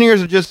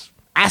 Imagineers are just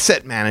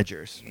asset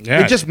managers.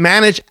 Yeah. They just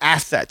manage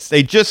assets.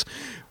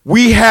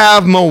 We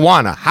have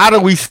Moana. How do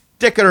we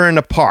stick her in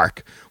the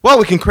park? Well,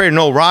 we can create an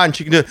old ride and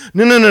she can do it.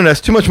 No,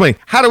 that's too much money.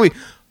 How do we,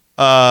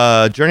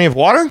 Journey of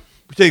Water?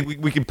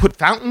 We can put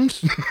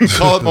fountains,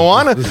 call it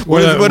Moana.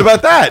 What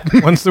about that?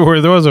 Once there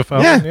was a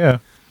fountain, yeah.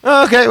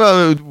 Okay,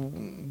 well,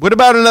 what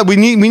about another? We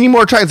need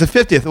more attractions. The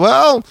 50th.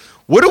 Well,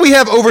 what do we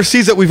have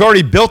overseas that we've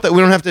already built that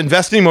we don't have to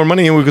invest any more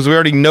money in because we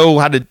already know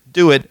how to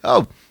do it?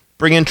 Oh,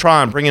 bring in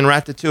Tron, bring in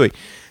Ratatouille.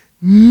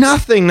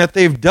 Nothing that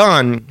they've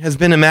done has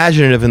been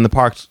imaginative in the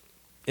parks,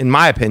 in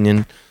my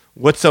opinion,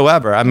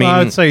 whatsoever. I mean,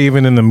 I'd say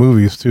even in the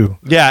movies too.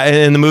 Yeah,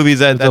 in the movies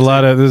there's a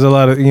lot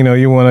of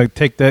you want to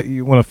take that,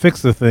 you want to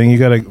fix the thing, you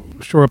got to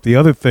shore up the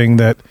other thing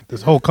that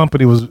this whole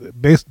company was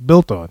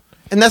built on.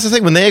 And that's the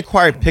thing, when they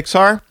acquired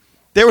Pixar,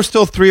 there were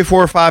still 3 or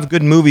 4 or 5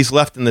 good movies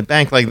left in the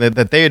bank like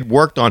that they had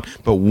worked on.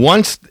 But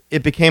once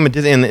it became a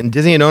Disney, and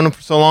Disney had owned them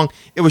for so long,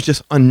 it was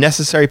just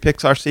unnecessary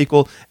Pixar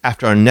sequel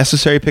after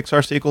unnecessary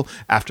Pixar sequel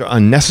after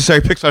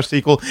unnecessary Pixar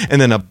sequel, and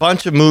then a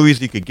bunch of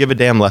movies you could give a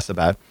damn less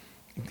about.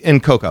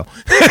 And Coco.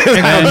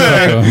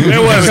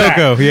 It was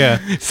Coco, yeah.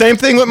 Same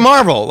thing with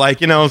Marvel.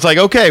 It's like,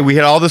 okay, we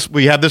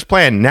had this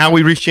plan. Now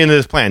we reached the end of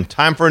this plan.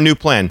 Time for a new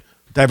plan.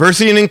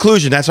 Diversity and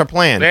inclusion, that's our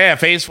plan. Yeah,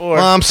 phase 4.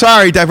 Well, I'm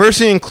sorry,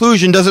 diversity and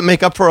inclusion doesn't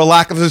make up for a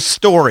lack of a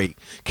story.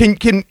 You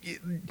can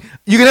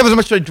have as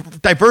much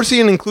diversity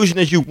and inclusion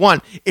as you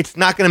want. It's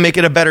not going to make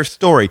it a better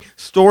story.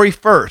 Story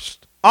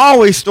first.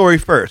 Always story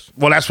first.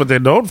 Well, that's what they're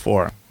known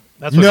for.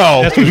 That's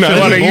what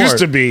It used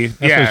to be.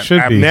 What it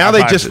should be. Now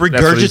they just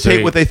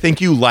regurgitate what they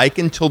think you like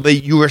until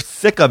you are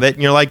sick of it,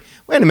 and you're like,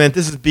 wait a minute,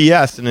 this is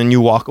BS, and then you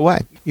walk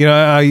away.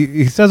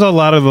 He says a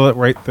lot of the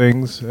right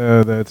things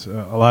that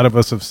a lot of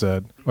us have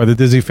said, or the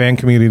Disney fan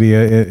community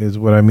is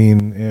what I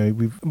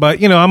mean.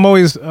 But I'm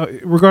always,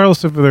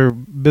 regardless if they're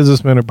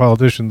businessmen or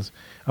politicians,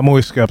 I'm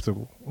always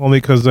skeptical.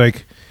 Only because, they're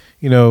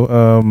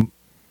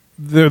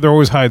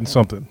always hiding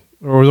something.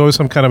 Or there's always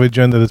some kind of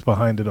agenda that's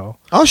behind it all.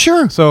 Oh,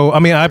 sure. So,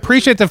 I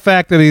appreciate the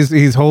fact that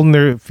he's holding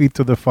their feet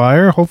to the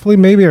fire, hopefully,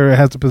 maybe, or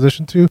has the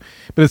position to.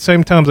 But at the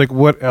same time,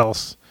 what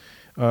else?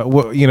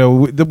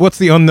 What's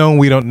the unknown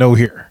we don't know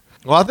here?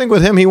 Well, I think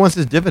with him, he wants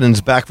his dividends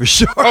back for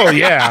sure. Oh,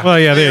 yeah. Well,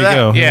 yeah, there you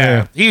go.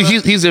 Yeah.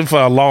 He's in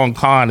for a long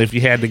con if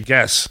you had to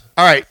guess.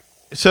 All right.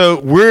 So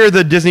we're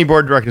the Disney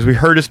board of directors. We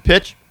heard his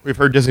pitch. We've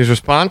heard Disney's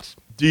response.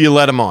 Do you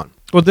let him on?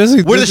 Well,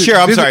 Disney. We're the share.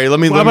 I'm sorry. Let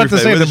me. I'm about to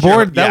say the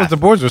board. That was the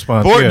board's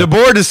response. The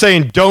board is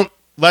saying, don't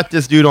let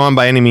this dude on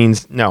by any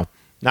means. No,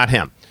 not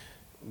him.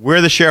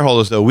 We're the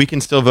shareholders, though. We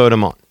can still vote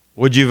him on.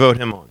 Would you vote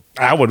him on?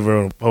 I would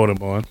vote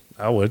him on.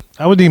 I would.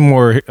 I would need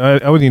more.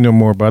 I would need to know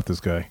more about this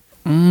guy.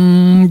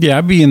 Yeah,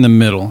 I'd be in the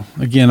middle.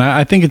 Again,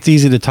 I think it's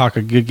easy to talk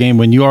a good game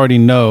when you already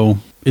know.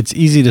 It's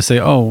easy to say,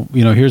 oh,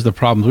 here's the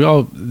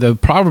problems. The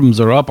problems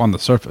are up on the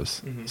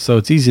surface. Mm-hmm. So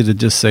it's easy to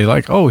just say,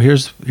 oh,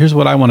 here's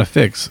what I want to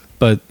fix.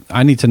 But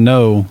I need to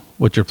know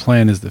what your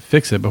plan is to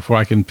fix it before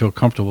I can feel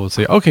comfortable to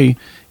say, okay,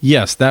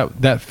 yes,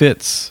 that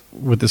fits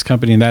with this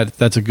company and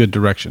that's a good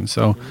direction.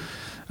 So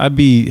I'd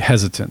be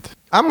hesitant.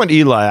 I'm with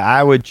Eli.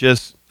 I would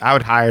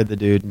hire the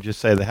dude and just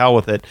say the hell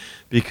with it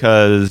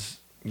because,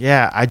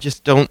 I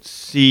just don't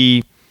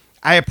see.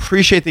 I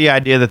appreciate the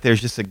idea that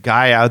there's just a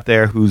guy out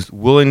there who's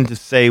willing to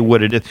say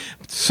what it is.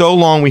 So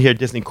long we hear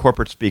Disney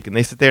corporate speak, and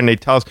they sit there and they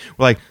tell us,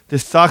 we're like,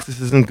 this sucks, this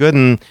isn't good,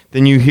 and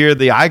then you hear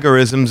the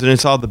algorithms, and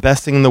it's all the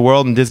best thing in the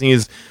world, and Disney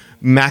is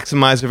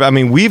maximized. I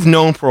mean, we've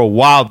known for a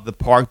while that the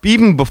park,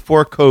 even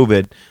before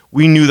COVID,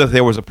 we knew that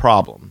there was a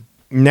problem.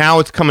 Now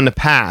it's coming to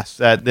pass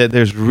that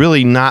there's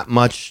really not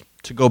much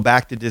to go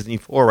back to Disney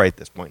for right at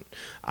this point.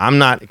 I'm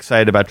not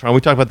excited about Tron.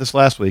 We talked about this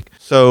last week.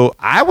 So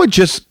I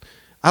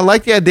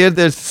like the idea that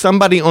there's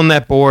somebody on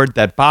that board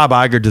that Bob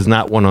Iger does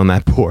not want on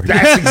that board.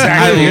 That's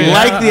exactly I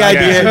like the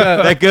idea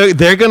that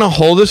they're going to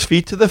hold his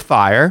feet to the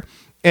fire,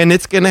 and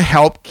it's going to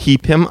help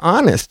keep him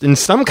honest in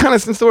some kind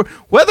of sense.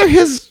 Whether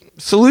his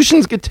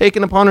solutions get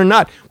taken upon or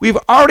not, we've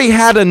already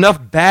had enough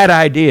bad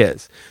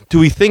ideas. Do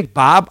we think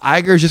Bob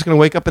Iger is just going to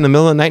wake up in the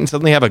middle of the night and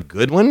suddenly have a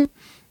good one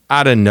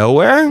out of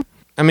nowhere?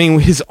 I mean,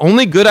 his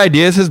only good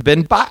ideas has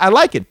been, I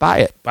like it, buy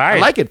it. I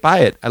like it, buy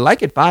it. I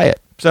like it, buy it.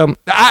 So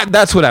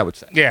that's what I would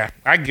say. Yeah,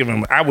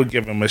 I would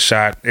give him a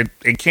shot.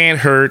 It can't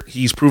hurt.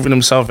 He's proven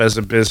himself as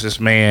a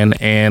businessman,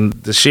 and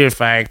the sheer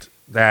fact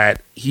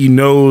that he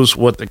knows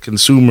what the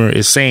consumer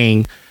is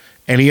saying,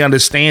 and he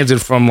understands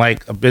it from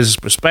like a business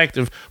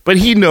perspective. But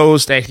he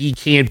knows that he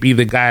can't be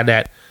the guy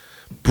that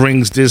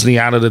brings Disney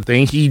out of the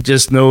thing. He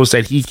just knows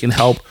that he can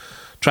help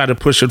try to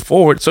push it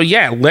forward. So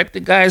yeah, let the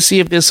guy see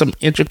if there's some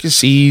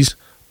intricacies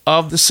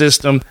of the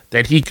system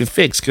that he could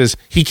fix, because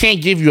he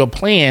can't give you a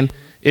plan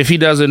if he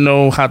doesn't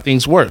know how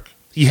things work.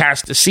 He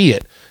has to see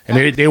it,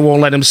 and they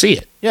won't let him see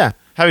it. Yeah.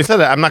 Having said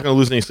that, I'm not going to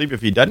lose any sleep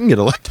if he doesn't get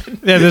elected.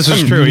 Yeah, this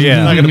is true. Yeah.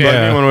 I'm not going to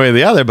bug me one way or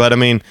the other. But, I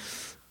mean,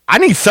 I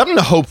need something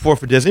to hope for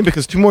Disney,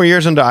 because 2 more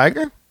years under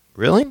Iger?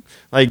 Really?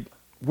 Like,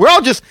 we're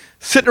all just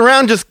sitting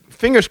around just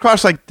fingers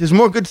crossed like there's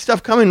more good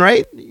stuff coming,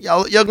 right?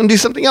 Y'all going to do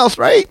something else,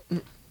 right?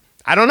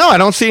 I don't know. I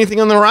don't see anything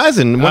on the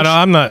horizon. I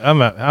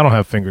don't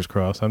have fingers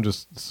crossed. I'm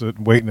just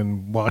waiting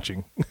and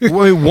watching.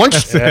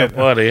 Once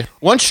buddy.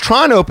 Once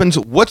Tron opens,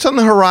 what's on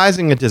the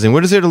horizon at Disney?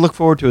 What is there to look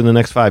forward to in the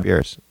next 5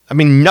 years? I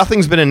mean,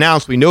 nothing's been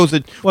announced. We know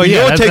that. Well, we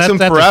know it takes them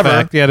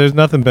forever. Yeah, there's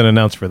nothing been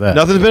announced for that.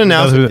 Nothing's been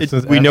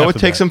announced. We know it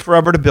takes them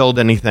forever to build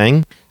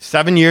anything.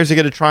 7 years to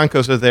get a Tron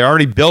coaster. They're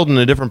already building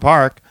a different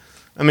park.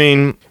 I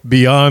mean,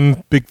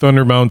 beyond Big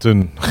Thunder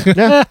Mountain.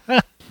 Yeah.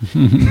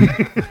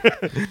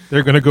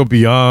 They're going to go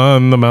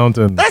beyond the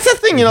mountain. That's the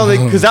thing,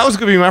 because that was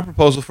going to be my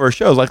proposal for a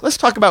show. Like, let's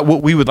talk about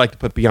what we would like to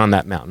put beyond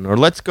that mountain, or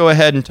let's go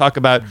ahead and talk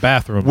about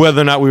bathrooms.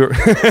 Whether or not we were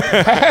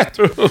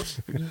bathrooms.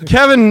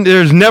 Kevin,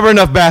 there's never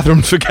enough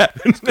bathrooms for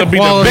Kevin. That'll be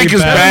the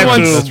biggest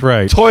bathroom. That's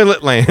right.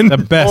 Toilet land. The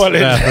best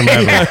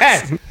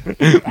bathroom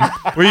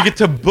ever. Where you get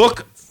to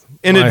book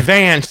in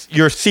advance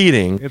your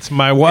seating. It's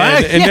my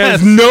wife. And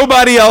there's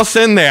nobody else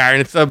in there, and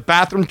it's a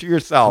bathroom to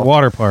yourself.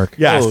 Water park.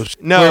 Yes.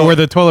 Where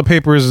the toilet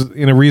paper is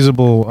in a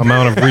reasonable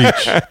amount of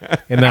reach.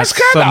 And that's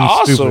kind of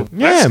awesome. Stupid.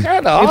 That's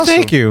kind of awesome.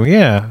 Thank you.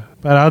 Yeah.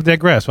 But I'll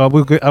digress. I'll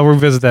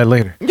revisit that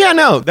later. Yeah,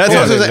 no. That's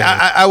what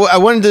I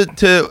wanted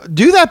to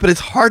do that, but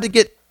it's hard to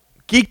get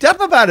geeked up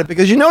about it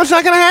because it's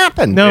not going to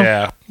happen.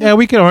 No. Yeah,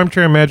 we can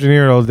armchair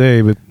Imagineer all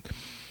day, but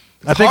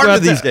I think harder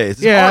these days.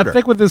 It's harder. I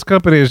think with this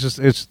company,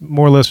 it's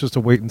more or less just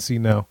a wait and see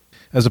now,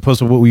 as opposed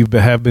to what we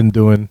have been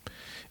doing.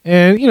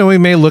 And we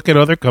may look at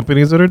other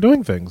companies that are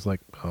doing things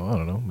like, I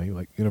don't know, maybe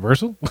like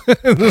Universal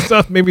and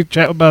stuff. Maybe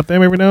chat about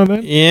them every now and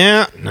then.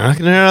 Yeah,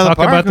 knocking it out of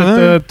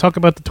the park. Talk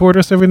about the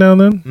tortoise every now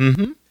and then.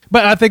 Mm-hmm.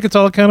 But I think it's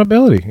all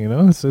accountability.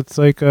 It's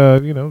like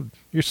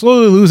you're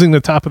slowly losing the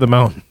top of the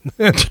mountain.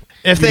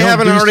 If they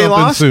haven't already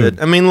lost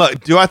it. I mean,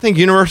 look, do I think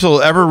Universal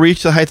will ever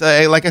reach the heights?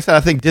 Like I said, I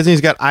think Disney's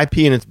got IP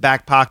in its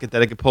back pocket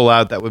that it could pull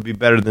out that would be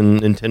better than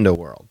Nintendo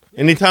World.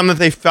 Anytime that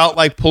they felt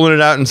like pulling it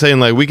out and saying,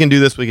 like, we can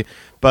do this, we can.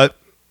 But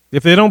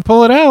if they don't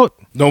pull it out,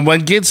 no one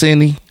gets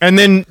any. And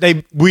then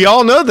we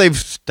all know they've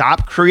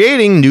stopped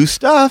creating new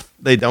stuff.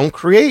 They don't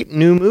create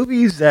new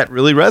movies that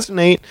really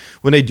resonate.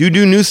 When they do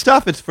new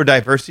stuff, it's for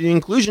diversity and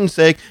inclusion's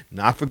sake,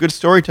 not for good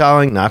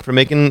storytelling, not for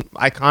making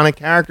iconic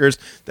characters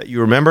that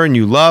you remember and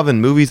you love, and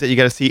movies that you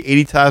got to see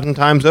 80,000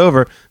 times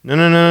over.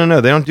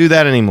 No. They don't do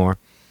that anymore.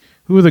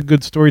 Who are the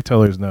good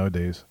storytellers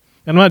nowadays?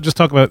 And I'm not just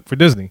talking about for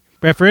Disney,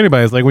 but for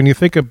anybody. It's like when you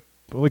think of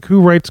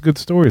who writes good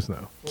stories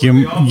now?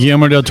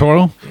 Guillermo del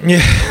Toro? Yeah.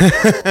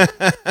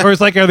 Or it's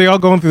like, are they all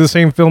going through the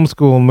same film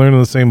school and learning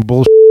the same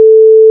bullshit?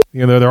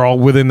 They're all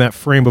within that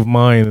frame of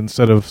mind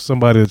instead of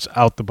somebody that's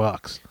out the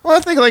box. Well, I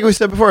think, like we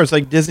said before, it's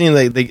like Disney,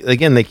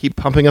 they keep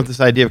pumping up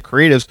this idea of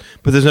creatives,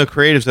 but there's no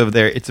creatives over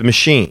there. It's a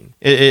machine.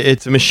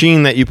 It's a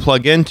machine that you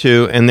plug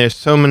into, and there's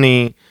so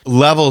many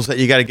levels that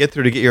you got to get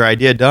through to get your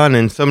idea done,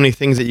 and so many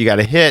things that you got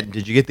to hit.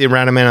 Did you get the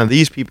right amount of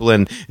these people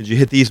in? Did you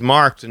hit these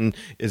marks? And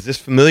is this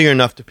familiar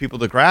enough to people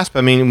to grasp?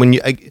 I mean,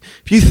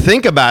 if you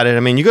think about it, I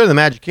mean, you go to the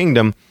Magic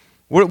Kingdom,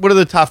 what are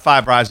the top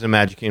 5 rides in the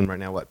Magic Kingdom right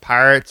now? What?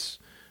 Pirates,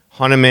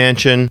 Haunted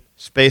Mansion,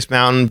 Space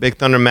Mountain, Big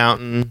Thunder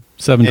Mountain,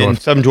 Seven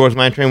Dwarfs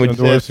Mine Train, which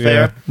is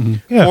fair. Mm-hmm.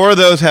 Yeah. 4 of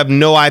those have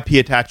no IP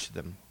attached to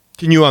them.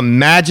 Can you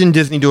imagine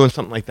Disney doing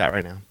something like that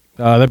right now?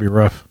 That'd be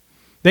rough.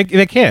 They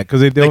can't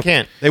because they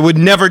can't. They would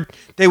never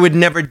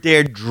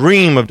dare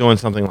dream of doing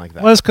something like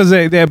that. Well, that's because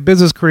they have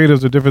business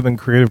creatives are different than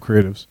creative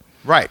creatives.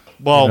 Right.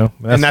 Well,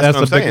 and that's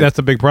what I'm saying. That's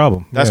a big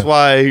problem. That's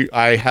why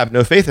I have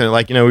no faith in it.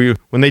 Like,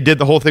 when they did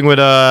the whole thing with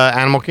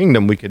Animal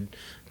Kingdom, we could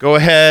go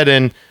ahead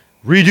and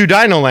redo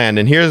Dino Land,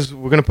 and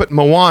we're going to put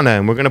Moana,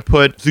 and we're going to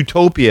put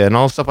Zootopia, and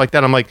all stuff like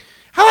that. I'm like,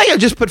 how about you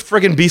just put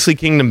friggin' Beastly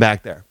Kingdom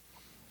back there?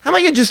 How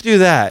about you just do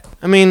that?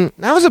 I mean,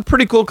 that was a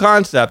pretty cool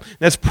concept.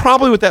 That's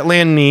probably what that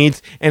land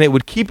needs, and it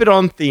would keep it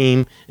on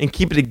theme and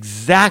keep it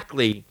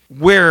exactly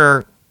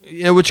where,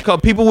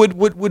 people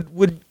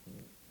would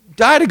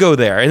die to go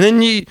there. And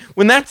then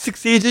when that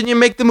succeeds, then you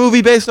make the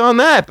movie based on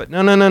that. But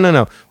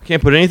no. We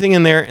can't put anything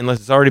in there unless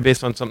it's already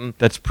based on something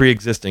that's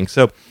pre-existing.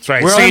 So that's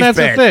right. That's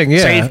the thing.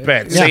 Yeah.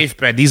 Safe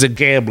bet. These are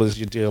gamblers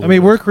you're dealing with. I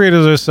mean, we're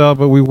creators ourselves,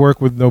 but we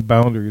work with no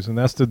boundaries, and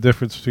that's the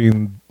difference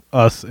between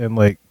us and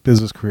like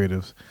business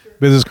creatives.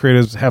 Business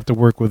creatives have to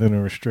work within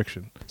a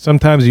restriction.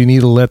 Sometimes you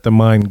need to let the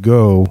mind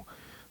go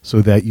so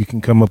that you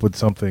can come up with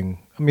something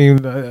I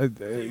mean,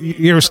 you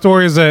hear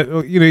stories that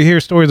you hear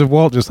stories of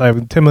Walt just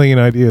having 10 million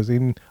ideas.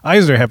 Even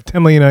Eisner have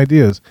 10 million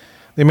ideas.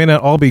 They may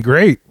not all be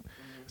great.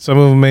 Some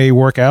of them may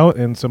work out,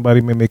 and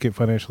somebody may make it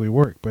financially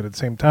work. But at the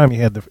same time,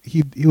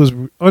 he was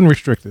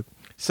unrestricted.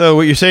 So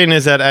what you're saying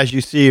is that, as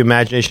you see,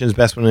 imagination is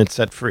best when it's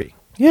set free.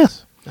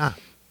 Yes. Ah,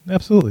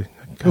 Absolutely. Go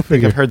I think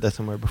figure. I've heard that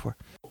somewhere before.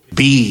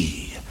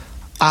 Be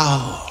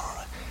our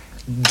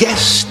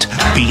guest.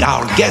 Be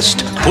our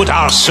guest. Put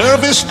our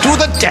service to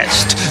the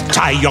test.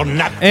 Tie your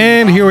napkin.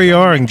 And here we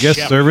are in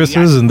guest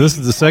services, and this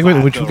is the segment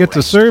in which we get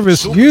to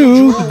service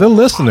you, the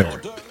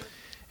listener.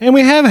 And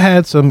we have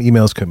had some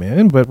emails come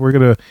in, but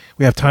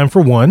we have time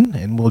for one,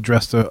 and we'll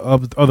address the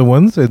other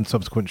ones in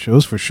subsequent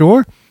shows for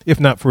sure, if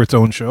not for its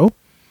own show.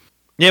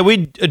 Yeah,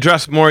 we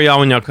address more of y'all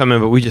when y'all come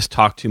in, but we just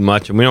talk too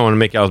much, and we don't want to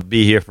make y'all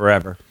be here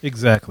forever.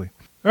 Exactly.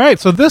 All right,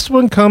 so this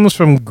one comes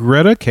from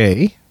Greta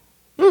K.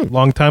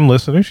 Long-time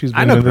listener. She's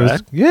been I know in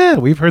this. Greta. Yeah,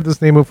 we've heard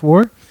this name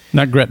before.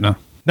 Not Gretna.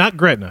 Not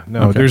Gretna.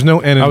 No, Okay. there's no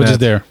N in I was that. just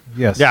there.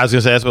 Yes. Yeah, I was going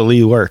to say, that's what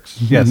Lee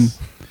works. Yes.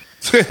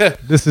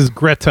 This is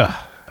Greta.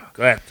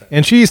 Glad.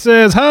 And she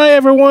says, "Hi,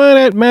 everyone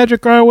at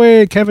Magic Our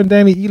Way, Kevin,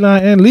 Danny, Eli,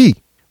 and Lee.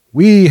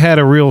 We had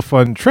a real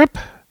fun trip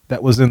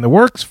that was in the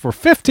works for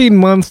 15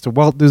 months to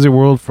Walt Disney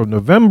World from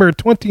November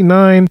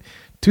 29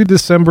 to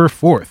December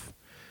 4th.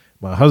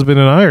 My husband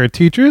and I are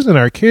teachers, and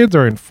our kids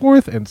are in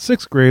 4th and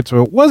 6th grade,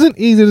 so it wasn't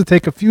easy to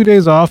take a few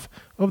days off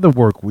of the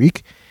work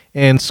week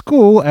and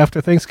school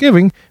after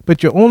Thanksgiving,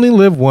 but you only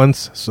live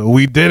once, so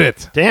we did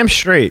it." Damn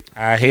straight.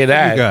 I hear You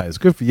that. guys,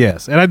 good for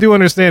yes. And I do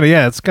understand it.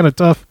 Yeah, it's kind of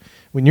tough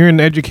when you're in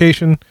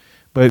education,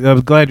 but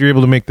I'm glad you're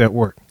able to make that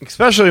work.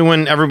 Especially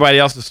when everybody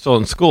else is still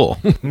in school.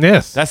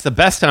 Yes. That's the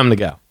best time to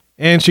go.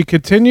 And she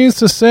continues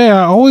to say,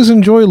 "I always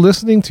enjoy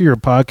listening to your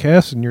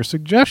podcast and your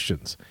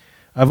suggestions.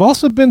 I've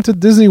also been to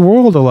Disney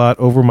World a lot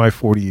over my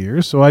 40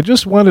 years, so I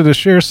just wanted to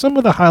share some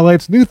of the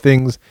highlights, new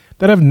things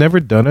that I've never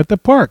done at the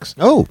parks."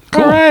 Oh,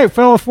 All right,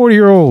 fellow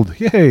 40-year-old.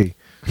 Yay.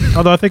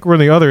 Although I think we're on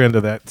the other end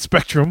of that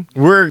spectrum.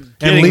 We're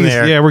getting Lee's,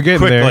 there. yeah, we're getting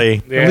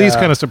quickly. there. And Lee's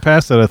kind of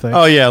surpassed that, I think.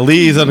 Oh, yeah,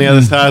 Lee's on the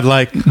other side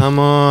like, come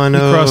on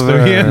Across over.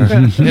 there,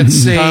 yeah. Let's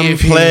see Come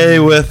if play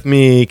with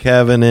me,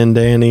 Kevin and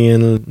Danny.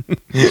 And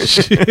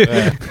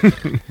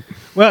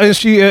Well, and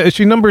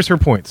she numbers her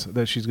points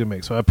that she's going to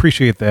make, so I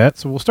appreciate that.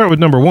 So we'll start with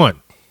number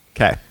one.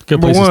 Okay. Good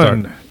Number place to start.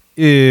 one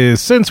is,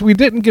 since we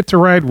didn't get to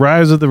ride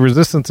Rise of the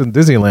Resistance in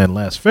Disneyland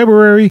last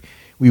February,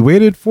 we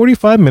waited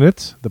 45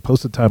 minutes, the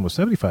posted time was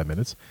 75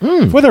 minutes,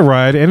 for the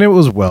ride, and it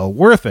was well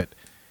worth it.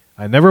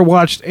 I never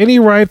watched any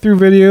ride-through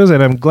videos,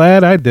 and I'm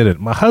glad I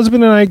didn't. My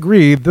husband and I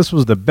agreed this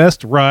was the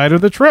best ride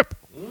of the trip.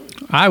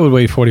 I would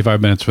wait 45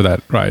 minutes for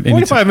that ride.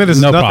 45 minutes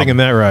is No nothing problem. in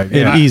that ride.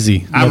 Yeah, easy.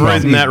 No I've problem.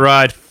 ridden that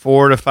ride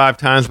 4 to 5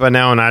 times by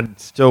now, and I'd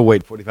still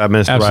wait 45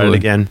 minutes to ride Absolutely. it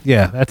again.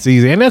 Yeah, that's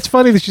easy. And that's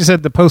funny that she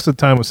said the posted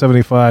time was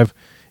 75,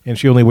 and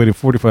she only waited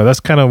 45. That's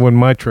kind of when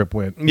my trip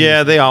went.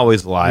 Yeah, they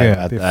always lie Yeah,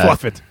 about they that.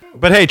 fluff it.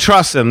 But hey,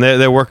 trust them.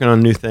 They're working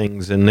on new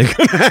things, and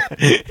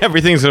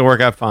everything's going to work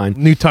out fine.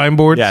 New time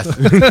boards. Yes.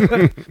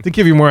 To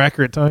give you more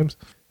accurate times.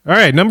 All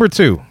right, number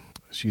two.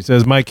 She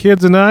says, my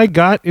kids and I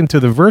got into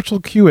the virtual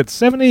queue at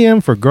 7 a.m.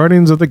 for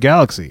Guardians of the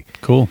Galaxy.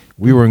 Cool.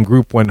 We were in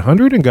group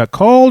 100 and got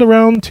called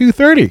around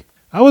 2:30.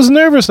 I was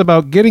nervous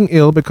about getting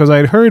ill because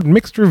I'd heard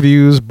mixed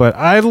reviews, but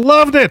I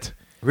loved it.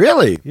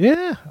 Really?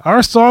 Yeah,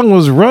 our song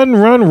was Run,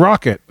 Run,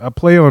 Rocket, a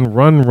play on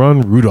Run,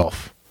 Run,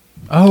 Rudolph.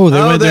 Oh,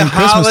 they went the during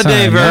Christmas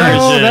holiday time. version.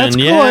 Oh, that's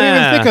cool. I didn't even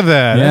Yeah. think of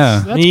that.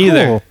 Yeah. That's Me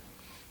either. cool.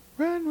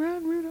 Run,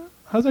 Run, Rudolph.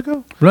 How's that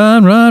go?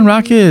 Run, run,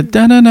 rocket.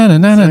 Da, na, na, na,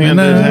 na, Sing it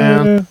na, to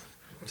na. him.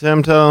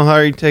 Tim, tell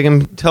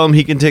him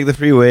he can take the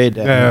freeway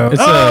down.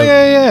 It's,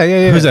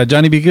 yeah. Who's that?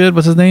 Johnny B. Good?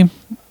 What's his name?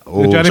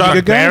 Johnny B. Chuck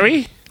Good guy?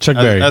 Berry? Chuck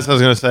Berry. That's what I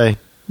was going to say.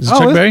 Is it Oh,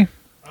 Chuck is- Berry?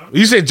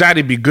 You said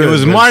Johnny Be Good. It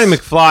was but- Marty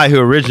McFly who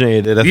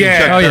originated it. I think Yeah.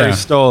 Chuck Oh, Berry yeah.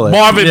 stole it.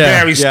 Marvin Yeah.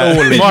 Berry stole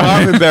it.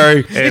 Marvin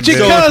Berry It's stole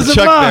your it cousin, from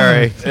Chuck Mom.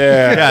 Berry.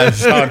 Yeah.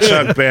 Yes. Oh,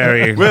 Chuck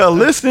Berry. Well,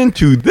 listen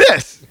to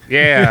this.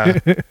 Yeah.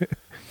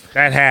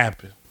 That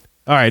happened.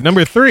 All right,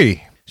 number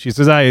three. She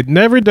says, I had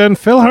never done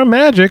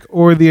PhilharMagic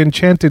or the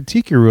Enchanted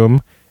Tiki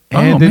Room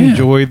and man.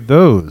 enjoyed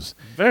those.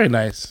 Very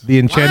nice. The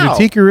Enchanted Wow.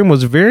 Tiki Room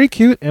was very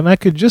cute, and I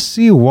could just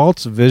see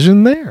Walt's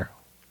vision there.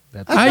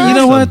 That's You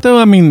know what though?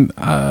 I mean,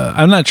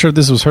 I'm not sure if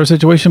this was her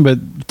situation, but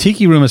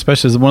Tiki Room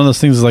especially is one of those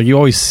things. Is like you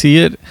always see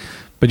it,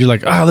 but you're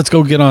like, oh, let's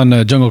go get on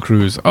Jungle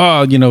Cruise.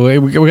 Oh, you know, hey,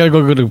 we gotta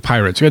go to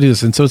Pirates. We gotta do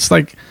this, and so it's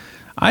like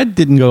I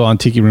didn't go on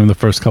Tiki Room the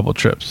first couple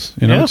trips.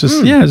 You know, Yeah? it's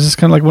just it's just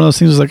kind of like one of those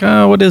things. Like,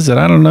 oh, what is it?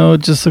 I don't know.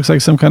 It just looks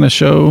like some kind of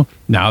show.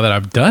 Now that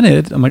I've done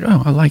it, I'm like,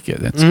 oh, I like it.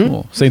 That's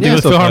cool. Same thing Yeah,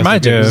 with still classic,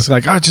 PhilharMagic. yeah. It's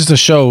like, oh, it's just a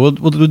show.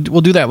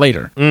 We'll do that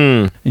later,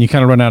 and you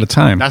kind of run out of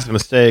time. That's a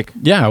mistake.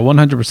 Yeah,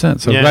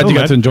 100%. So Yeah. glad you Oh, got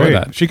that's to enjoy great.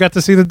 that. She got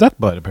to see the duck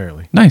butt,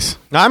 apparently. Nice.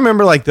 I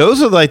remember like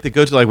those are like the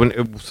go-to like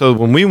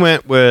when we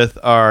went with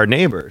our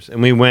neighbors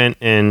and we went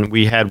and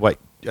we had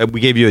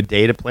we gave you a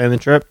day to plan the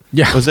trip.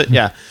 Yeah. Was it?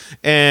 Yeah.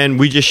 And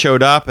we just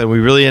showed up and we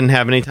really didn't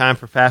have any time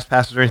for fast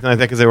passes or anything like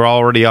that because they were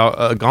already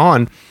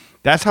gone.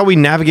 that's how we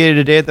navigated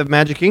a day at the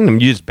Magic Kingdom.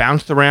 You just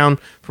bounced around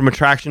from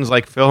attractions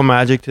like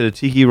PhilMagic to the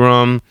Tiki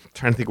Room. I'm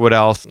trying to think what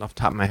else off the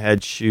top of my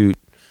head. Shoot.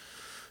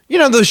 You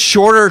know, those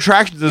shorter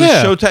attractions,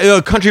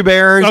 those Country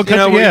Bears. All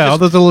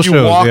those little shows.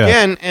 You walk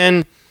in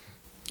and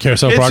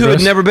Carousel kids Progress. who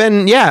had never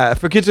been,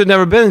 for kids who had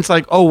never been, it's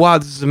like, oh, wow,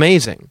 this is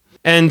amazing.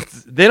 And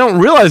they don't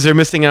realize they're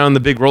missing out on the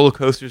big roller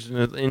coasters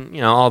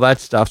and all that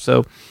stuff.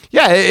 So,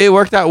 it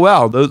worked out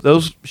well.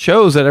 Those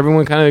shows that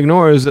everyone kind of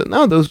ignores,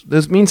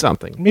 those mean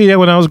something. Yeah,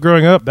 when I was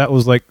growing up, that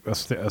was like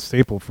a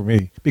staple for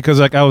me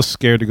because like I was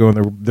scared to go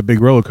on the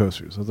big roller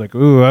coasters. I was like,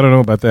 ooh, I don't know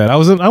about that. I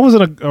wasn't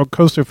a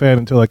coaster fan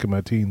until like in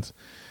my teens.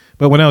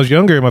 But when I was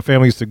younger, my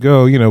family used to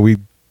go,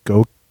 we'd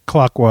go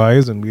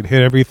clockwise and we'd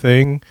hit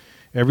everything,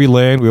 every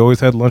land. We always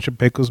had lunch at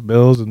Pecos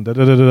Bills and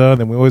da-da-da-da-da.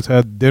 And then we always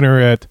had dinner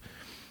at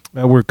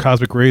where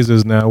Cosmic Rays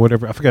is now,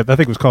 whatever. I forget. I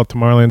think it was called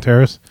Tomorrowland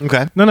Terrace.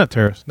 Okay. No, not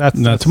Terrace. No,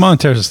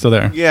 Tomorrowland Terrace is still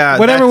there. Yeah.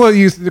 Whatever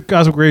the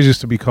Cosmic Rays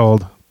used to be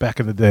called back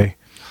in the day.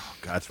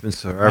 God, it's been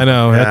so I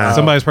know. Yeah.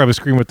 Somebody's probably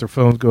screaming with their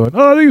phones going,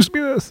 oh, there used to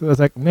be this. I was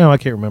like, no, I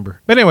can't remember.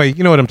 But anyway,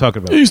 you know what I'm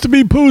talking about. It used to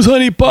be Pooh's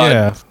Honey Pot.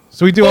 Yeah.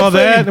 So we do all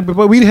that,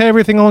 but we'd had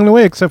everything along the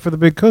way except for the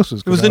big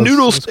coasters. It was the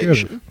noodle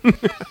station.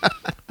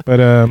 But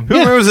who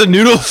remembers the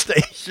noodle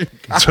station?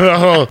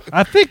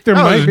 I think there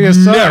That might was be a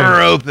sign. never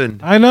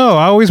opened. I know.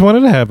 I always wanted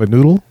to have a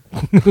noodle,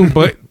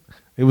 but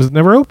it was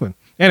never open.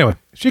 Anyway,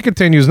 she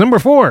continues. Number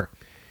 4.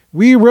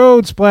 We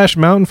rode Splash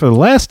Mountain for the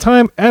last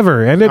time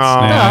ever, and it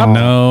stopped.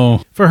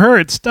 No. For her,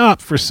 it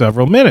stopped for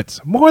several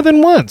minutes, more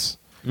than once.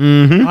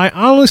 Mm-hmm. I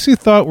honestly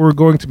thought we were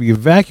going to be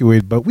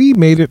evacuated, but we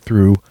made it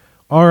through.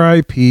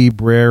 R.I.P.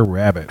 Brer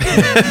Rabbit. They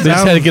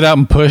just had to get out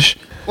and push.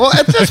 Well,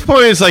 at this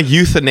point, it's like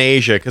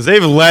euthanasia because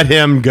they've let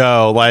him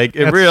go. Like,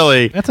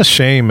 That's a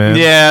shame, man.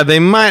 Yeah, they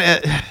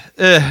might.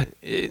 I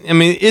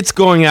mean, it's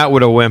going out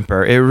with a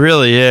whimper. It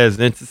really is.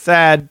 And it's a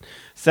sad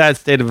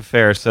state of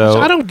affairs.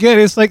 So I don't get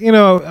it. It's like, I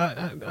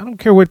don't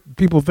care what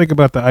people think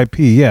about the IP.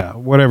 Yeah,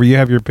 whatever. You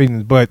have your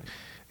opinions. But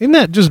isn't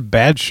that just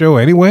bad show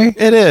anyway?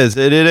 It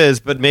is.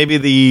 But maybe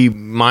the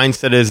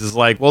mindset is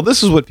like, well,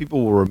 this is what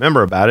people will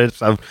remember about it.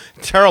 So how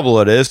terrible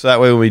it is. So that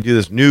way when we do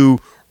this new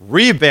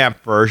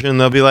revamped version,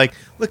 they'll be like,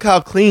 look how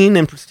clean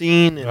and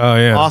pristine and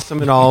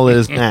awesome it all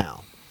is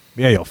now.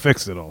 Yeah, you'll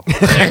fix it all.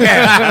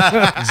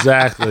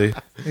 Exactly.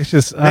 It's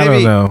just, I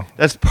don't know.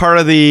 That's part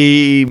of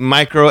the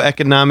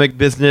microeconomic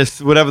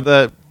business, whatever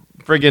the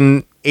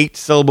friggin'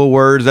 8-syllable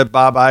words that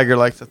Bob Iger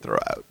likes to throw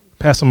out.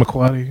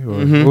 Passamaquoddy,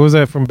 or what was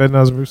that from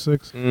Bedknobs Verse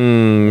 6?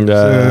 Jeremy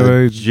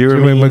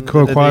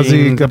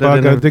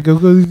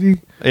McQuazi.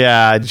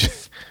 Yeah,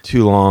 just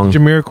too long.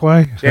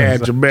 Jamiroquai? Yeah,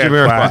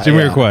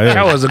 Jamiroquai. Yeah.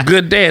 That was a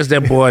good dance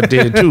that boy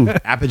did, too.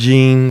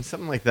 Apogene,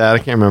 something like that. I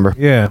can't remember.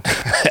 Yeah.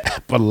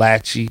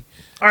 Appalachie.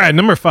 All right,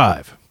 number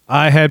 5.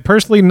 I had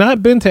personally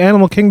not been to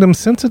Animal Kingdom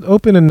since it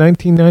opened in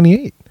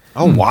 1998.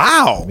 Oh,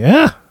 wow.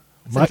 Yeah.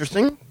 That's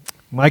interesting.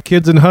 My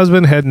kids and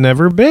husband had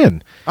never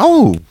been.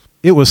 Oh.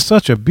 It was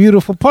such a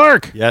beautiful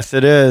park. Yes,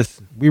 it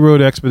is. We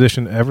rode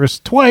Expedition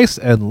Everest twice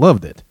and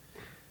loved it.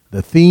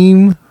 The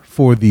theme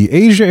for the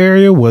Asia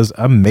area was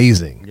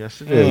amazing.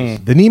 Yes, it is.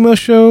 The Nemo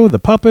show, the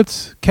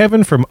puppets,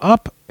 Kevin from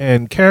Up,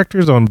 and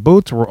characters on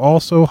boats were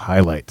also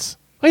highlights.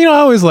 I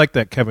always liked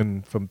that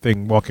Kevin from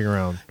thing walking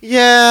around.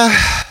 Yeah.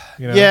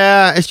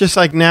 Yeah, it's just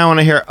like now when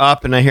I hear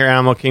Up and I hear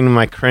Animal Kingdom,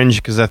 I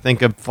cringe because I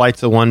think of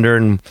Flights of Wonder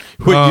and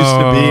what it used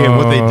to be and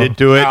what they did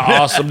to it.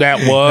 How awesome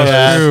that was.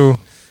 Yeah. True.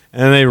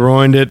 And they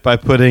ruined it by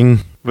putting,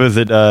 what's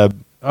his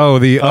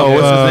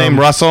name?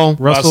 Russell?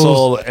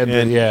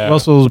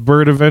 Russell's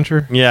Bird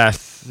Adventure.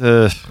 Yes.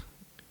 That's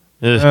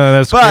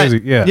crazy.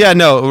 Yeah. Yeah,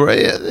 no.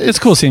 It's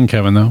cool seeing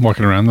Kevin, though,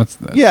 walking around.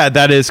 Yeah,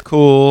 that is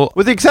cool.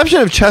 With the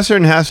exception of Chester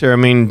and Hester,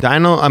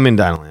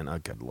 Dinoland. Oh,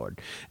 good Lord.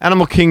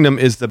 Animal Kingdom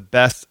is the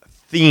best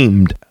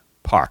themed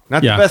park.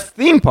 Not the best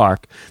theme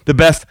park, the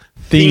best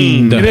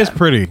themed. It is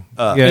pretty.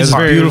 It's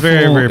very beautiful.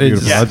 very, very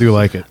beautiful. I do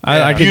like it.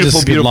 I could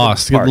just get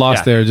lost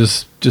there.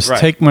 Just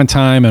Right. take my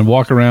time and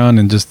walk around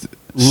and just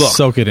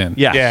soak it in.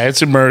 Yeah. Yeah,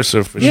 it's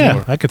immersive for Yeah,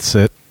 sure. I could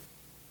sit.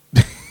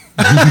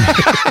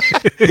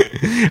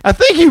 I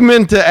think you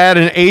meant to add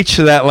an H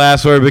to that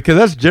last word because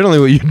that's generally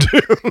what you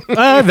do.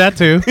 That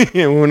too.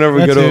 Whenever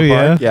we go to a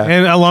park. Yeah.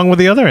 And along with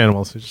the other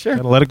animals. Just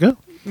gotta let it go.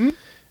 All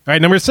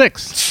right, number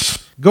 6.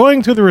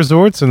 Going to the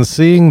resorts and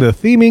seeing the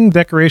theming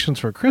decorations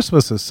for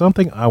Christmas is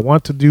something I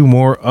want to do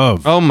more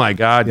of. Oh my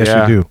God! Yes,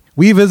 yeah. you do.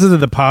 We visited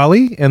the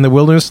Poly and the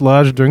Wilderness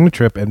Lodge during the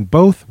trip, and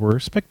both were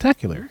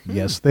spectacular.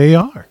 Yes, they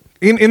are.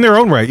 In their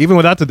own right, even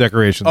without the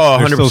decorations. Oh,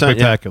 they're 100%, still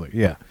spectacular.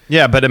 Yeah.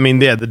 Yeah, but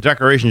the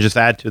decorations just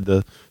add to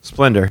the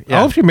splendor. I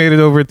hope you made it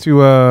over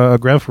to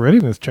Grand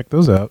Floridian and check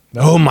those out.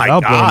 Oh my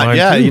That'll blow God! mine,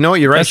 Yeah, too. you know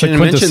what? You're right. That's a She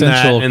mentioned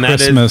that, quintessential and that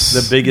Christmas.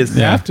 is the biggest.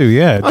 You have to,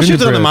 yeah. Oh, she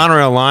was on the Gingerbread.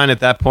 monorail line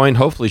at that point.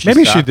 Hopefully, she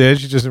Maybe stopped. she did.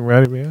 She just didn't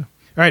write it. Yeah. All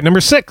right, number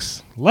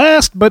 6.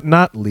 Last but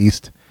not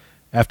least,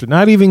 after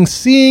not even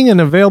seeing an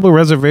available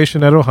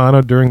reservation at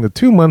Ohana during the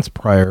 2 months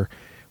prior,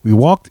 we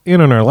walked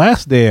in on our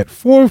last day at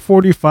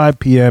 4:45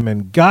 p.m.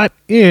 and got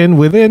in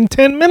within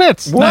 10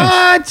 minutes.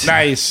 What?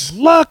 Nice.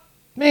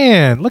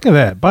 Man, look at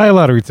that. Buy a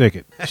lottery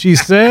ticket. She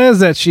says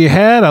that she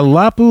had a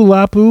Lapu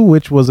Lapu,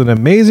 which was an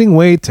amazing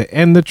way to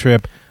end the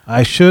trip.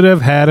 I should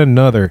have had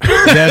another.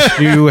 Yes,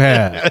 you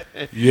have.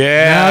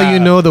 Yeah. Now you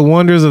know the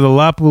wonders of the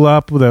Lapu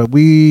Lapu that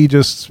we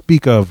just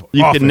speak of.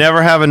 You often. can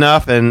never have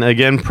enough. And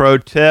again, pro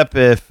tip,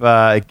 if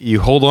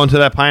you hold on to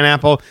that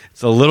pineapple,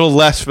 it's a little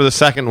less for the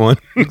second one.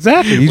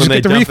 Exactly. You When just they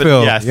get the dump it,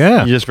 refill. yes.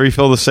 Yeah. You just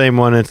refill the same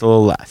one, it's a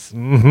little less.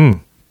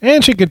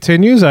 And she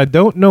continues, I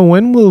don't know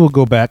when we will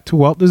go back to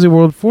Walt Disney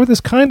World for this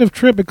kind of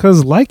trip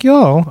because, like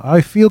y'all, I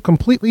feel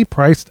completely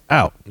priced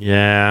out.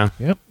 Yeah.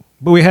 Yep.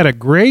 But we had a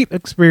great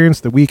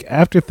experience the week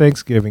after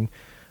Thanksgiving.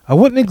 I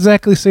wouldn't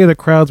exactly say the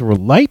crowds were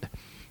light.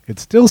 It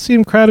still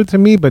seemed crowded to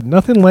me, but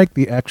nothing like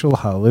the actual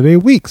holiday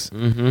weeks.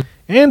 Mm-hmm.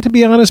 And to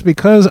be honest,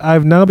 because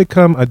I've now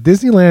become a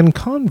Disneyland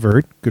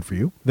convert, good for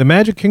you, the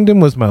Magic Kingdom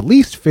was my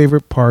least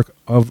favorite park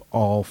of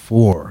all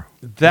four.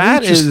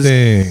 That is,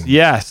 Interesting.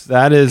 yes,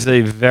 that is a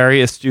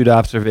very astute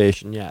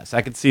observation. Yes,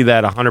 I could see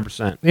that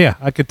 100%. Yeah,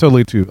 I could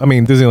totally too. I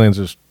mean, Disneyland's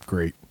just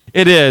great.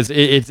 It is.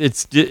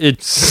 It's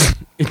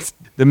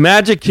the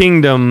Magic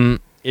Kingdom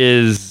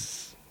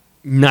is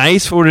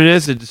nice for what it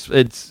is.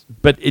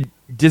 But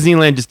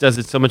Disneyland just does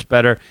it so much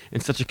better in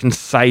such a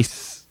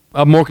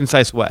more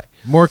concise way.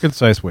 More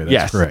concise way, that's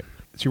Yes. correct.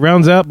 She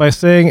rounds out by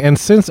saying, and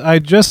since I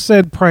just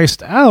said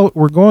priced out,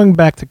 we're going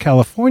back to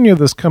California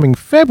this coming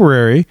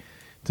February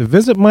to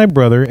visit my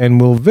brother, and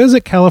we'll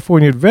visit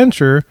California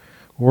Adventure,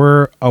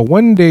 where a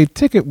one-day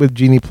ticket with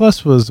Genie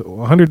Plus was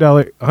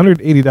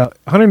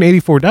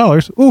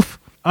 $184. Oof.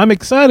 I'm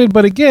excited,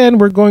 but again,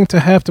 we're going to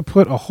have to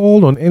put a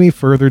hold on any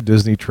further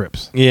Disney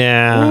trips.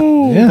 Yeah.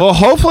 Yeah. Well,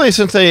 hopefully,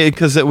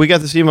 because we got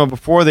this email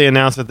before they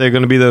announced that they're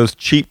going to be those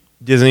cheap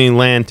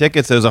Disneyland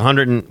tickets. Those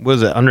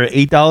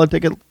 $108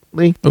 ticket.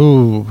 Lee?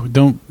 Oh,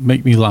 don't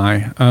make me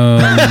lie.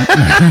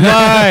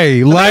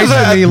 Lie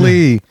to me,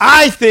 Lee.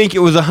 I think it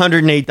was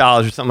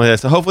 $108 or something like that.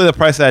 So hopefully the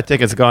price of that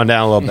ticket's gone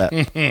down a little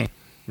bit.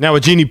 Now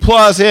with Genie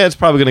Plus, yeah, it's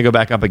probably going to go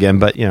back up again.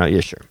 But yeah,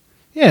 sure.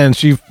 Yeah, and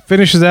she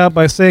finishes out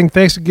by saying,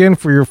 thanks again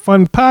for your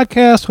fun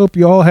podcast. Hope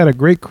you all had a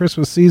great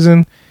Christmas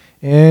season.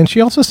 And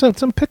she also sent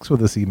some pics with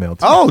this email,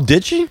 too. Oh,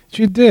 did she?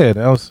 She did.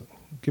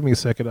 Give me a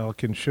second. I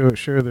can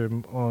share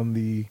them on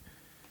the...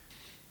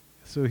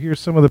 So here's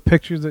some of the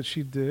pictures that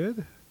she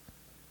did.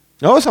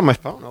 Oh, it's on my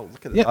phone. Oh,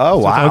 look at that. Yeah, Oh,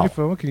 so it's on wow. your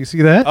phone. Can you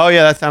see that? Oh,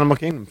 yeah, that's Animal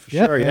Kingdom for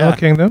sure. Yeah. Animal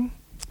Kingdom.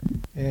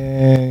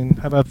 And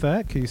how about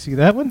that? Can you see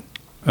that one?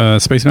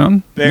 Space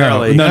Mountain?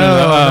 Barely.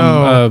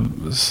 No.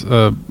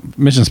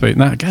 Mission Space.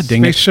 No, God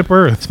dang it. Spaceship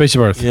Earth.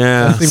 Spaceship Earth.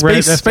 Yeah. That's the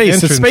Space. that's the Space.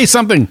 It's entrance. space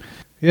something.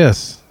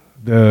 Yes.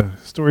 The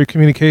story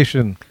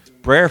communication.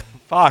 Brer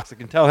Fox, I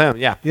can tell him.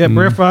 Yeah. Yeah,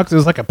 Brer Fox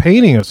is like a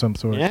painting of some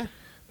sort. Yeah.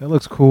 That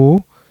looks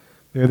cool.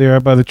 There they are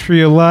by the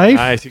Tree of Life.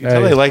 Nice. You can That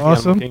tell they is like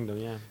awesome. the Animal Kingdom.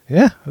 Yeah.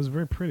 Yeah, that was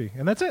very pretty.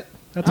 And that's it.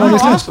 That's all Oh, they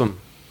said. awesome.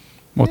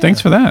 Well,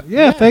 thanks for that.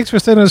 Yeah, thanks for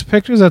sending us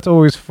pictures. That's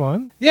always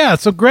fun. Yeah,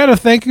 so Greta,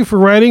 thank you for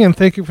writing and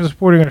thank you for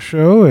supporting our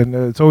show. And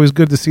it's always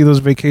good to see those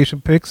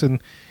vacation pics.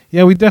 And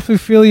yeah, we definitely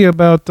feel you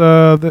about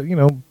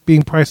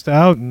being priced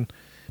out and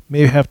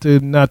maybe have to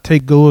not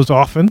take go as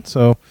often.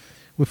 So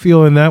we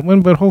feel in that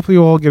one, but hopefully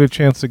we'll all get a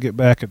chance to get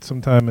back at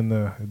some time in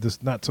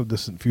this not so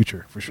distant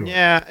future for sure.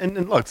 Yeah,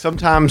 and look,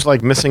 sometimes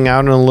like missing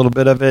out on a little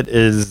bit of it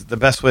is the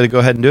best way to go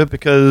ahead and do it,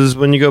 because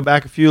when you go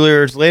back a few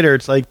years later,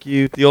 it's like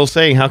the old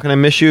saying, how can I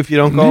miss you if you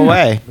don't go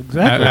away?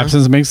 Exactly.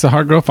 Absence makes the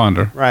heart grow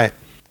fonder. Right.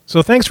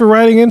 So thanks for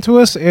writing into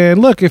us.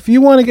 And look, if you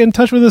want to get in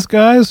touch with us,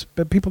 guys,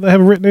 but people that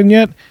haven't written in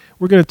yet,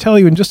 we're going to tell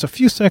you in just a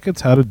few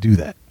seconds how to do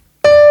that.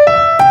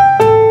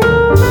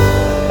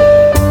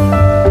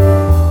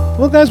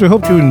 Well, guys, we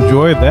hope you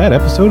enjoyed that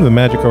episode of the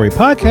Magic Our Way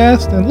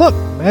podcast. And look,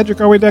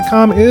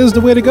 magicourway.com is the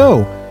way to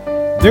go.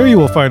 There you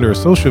will find our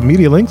social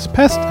media links,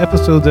 past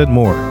episodes, and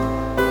more.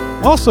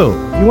 Also,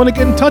 if you want to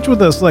get in touch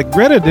with us like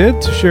Greta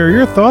did to share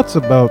your thoughts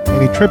about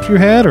any trips you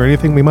had or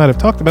anything we might have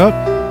talked about,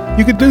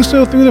 you could do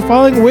so through the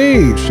following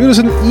ways. Shoot us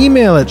an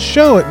email at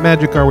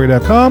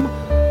show@magicourway.com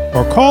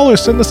or call or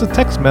send us a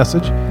text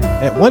message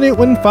at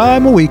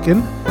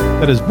 1-815-MOWEEKEND.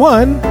 That is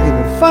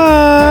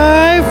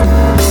 1-815-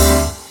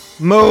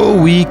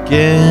 Mo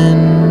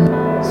Weekend.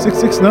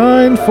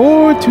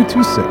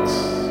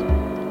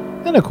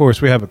 669-4226. And of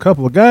course, we have a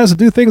couple of guys that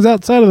do things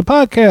outside of the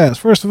podcast.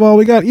 First of all,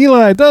 we got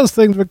Eli does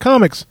things with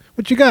comics.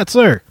 What you got,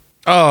 sir?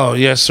 Oh,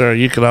 yes, sir.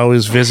 You can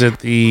always visit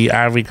the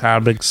Ivory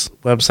Comics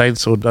website,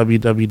 so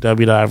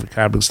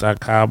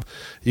www.ivorycomics.com.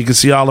 You can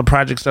see all the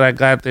projects that I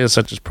got there,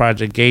 such as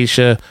Project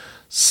Geisha,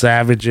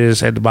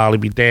 Savages, and Molly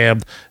Be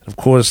Damned. Of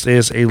course,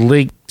 there's a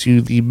link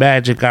to the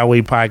Magic Our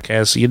Way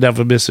podcast, so you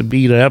never miss a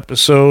beat, an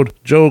episode,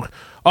 joke,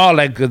 all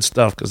that good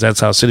stuff, because that's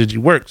how Synergy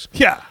works.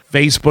 Yeah.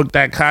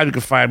 Facebook.com, you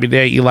can find me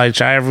there, Eli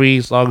Ivory.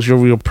 As long as you're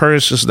a real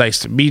person, it's nice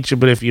to meet you,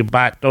 but if you're a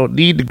bot, don't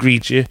need to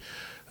greet you.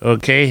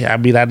 Okay, I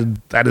mean, I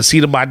done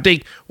seen in my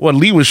dick. Well,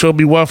 Lee was showing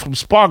me one from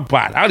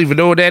SparkBot. I don't even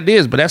know what that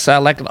is, but that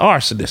sounds like an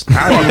arsonist.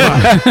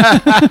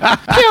 I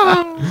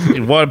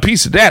want a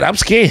piece of that. I'm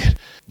scared.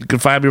 You can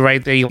find me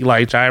right there,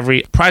 Eli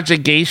Ivory.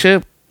 Project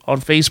Geisha. On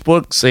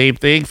Facebook, same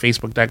thing.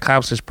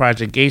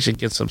 Facebook.com/ProjectGation.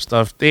 Get some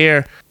stuff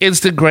there.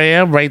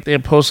 Instagram, right there,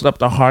 posting up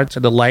the hearts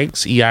and the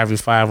likes,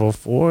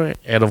 EIV504.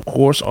 And, of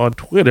course, on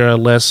Twitter,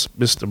 unless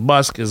Mr.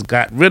 Musk has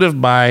got rid of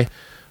my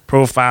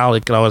profile,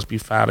 it can always be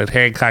found at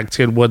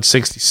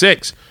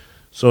Hancock10166.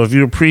 So if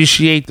you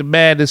appreciate the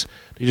madness,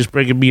 you're just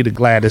bringing me the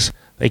gladness.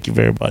 Thank you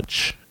very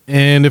much.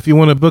 And if you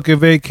want to book a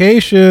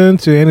vacation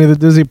to any of the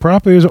Disney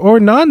properties or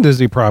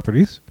non-Disney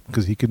properties,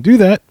 because he can do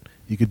that,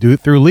 you could do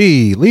it through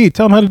Lee. Lee,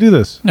 tell him how to do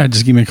this.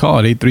 Just give me a call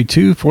at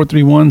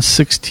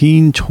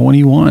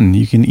 832-431-1621.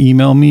 You can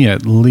email me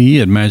at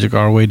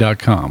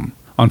lee@magicourway.com.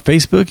 On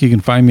Facebook, you can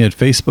find me at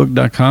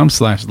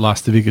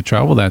facebook.com/Lastovica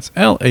Travel. That's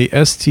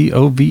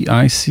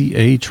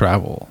LASTOVICA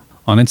Travel.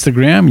 On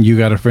Instagram, You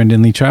Got a Friend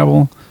in Lee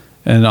Travel.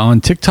 And on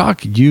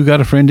TikTok, You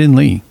Got a Friend in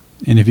Lee.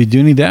 And if you do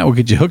any of that, we'll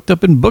get you hooked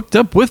up and booked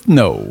up with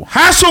no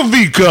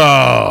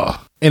Hasselvika!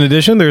 In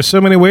addition, there's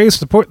so many ways to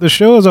support the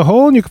show as a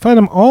whole, and you can find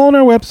them all on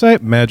our website,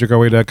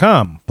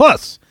 magicourway.com.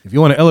 Plus, if you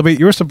want to elevate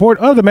your support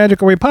of the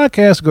Magic Our Way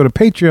podcast, go to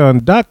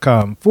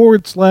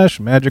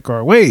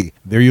patreon.com/magicourway.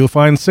 There you'll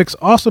find 6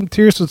 awesome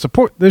tiers to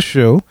support this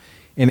show,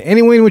 and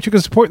any way in which you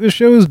can support this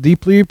show is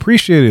deeply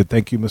appreciated.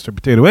 Thank you, Mr.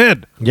 Potato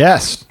Ed.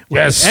 Yes.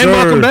 Yes, And sir.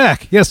 welcome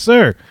back. Yes,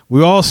 sir.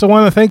 We also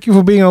want to thank you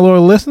for being a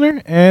loyal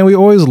listener, and we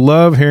always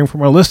love hearing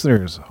from our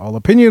listeners. All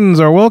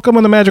opinions are welcome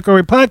on the Magic Our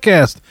Way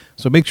podcast,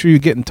 so make sure you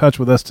get in touch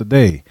with us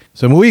today.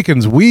 So,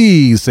 Mohicans,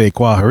 we say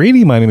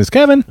Kwaharini. My name is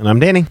Kevin. And I'm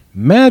Danny.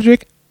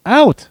 Magic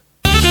out.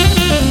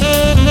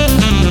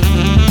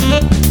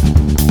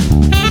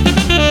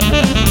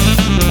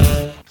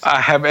 I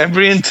have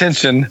every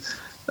intention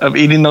of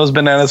eating those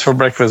bananas for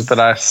breakfast, but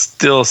I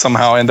still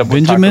somehow end up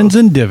with Benjamins tacos.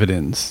 and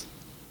dividends.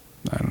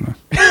 I don't know.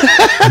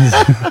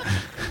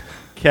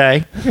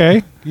 Okay.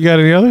 Okay. You got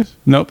any others?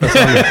 Nope. That's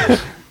all I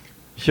got.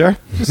 Sure.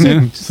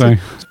 Yeah,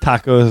 sorry.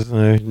 Tacos,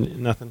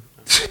 nothing.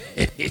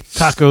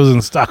 Tacos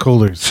and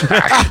stockholders.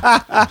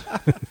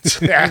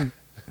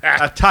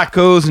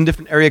 Tacos and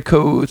different area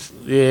codes.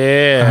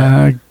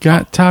 Yeah. I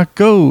got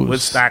tacos.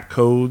 With stock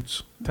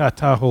codes.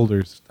 Tata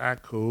holders.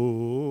 Stock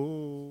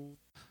codes.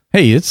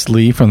 Hey, it's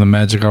Lee from the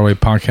Magic Our Way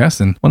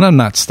podcast, and when I'm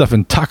not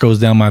stuffing tacos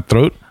down my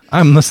throat,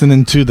 I'm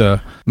listening to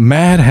the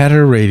Mad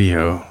Hatter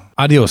Radio.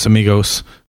 Adios, amigos.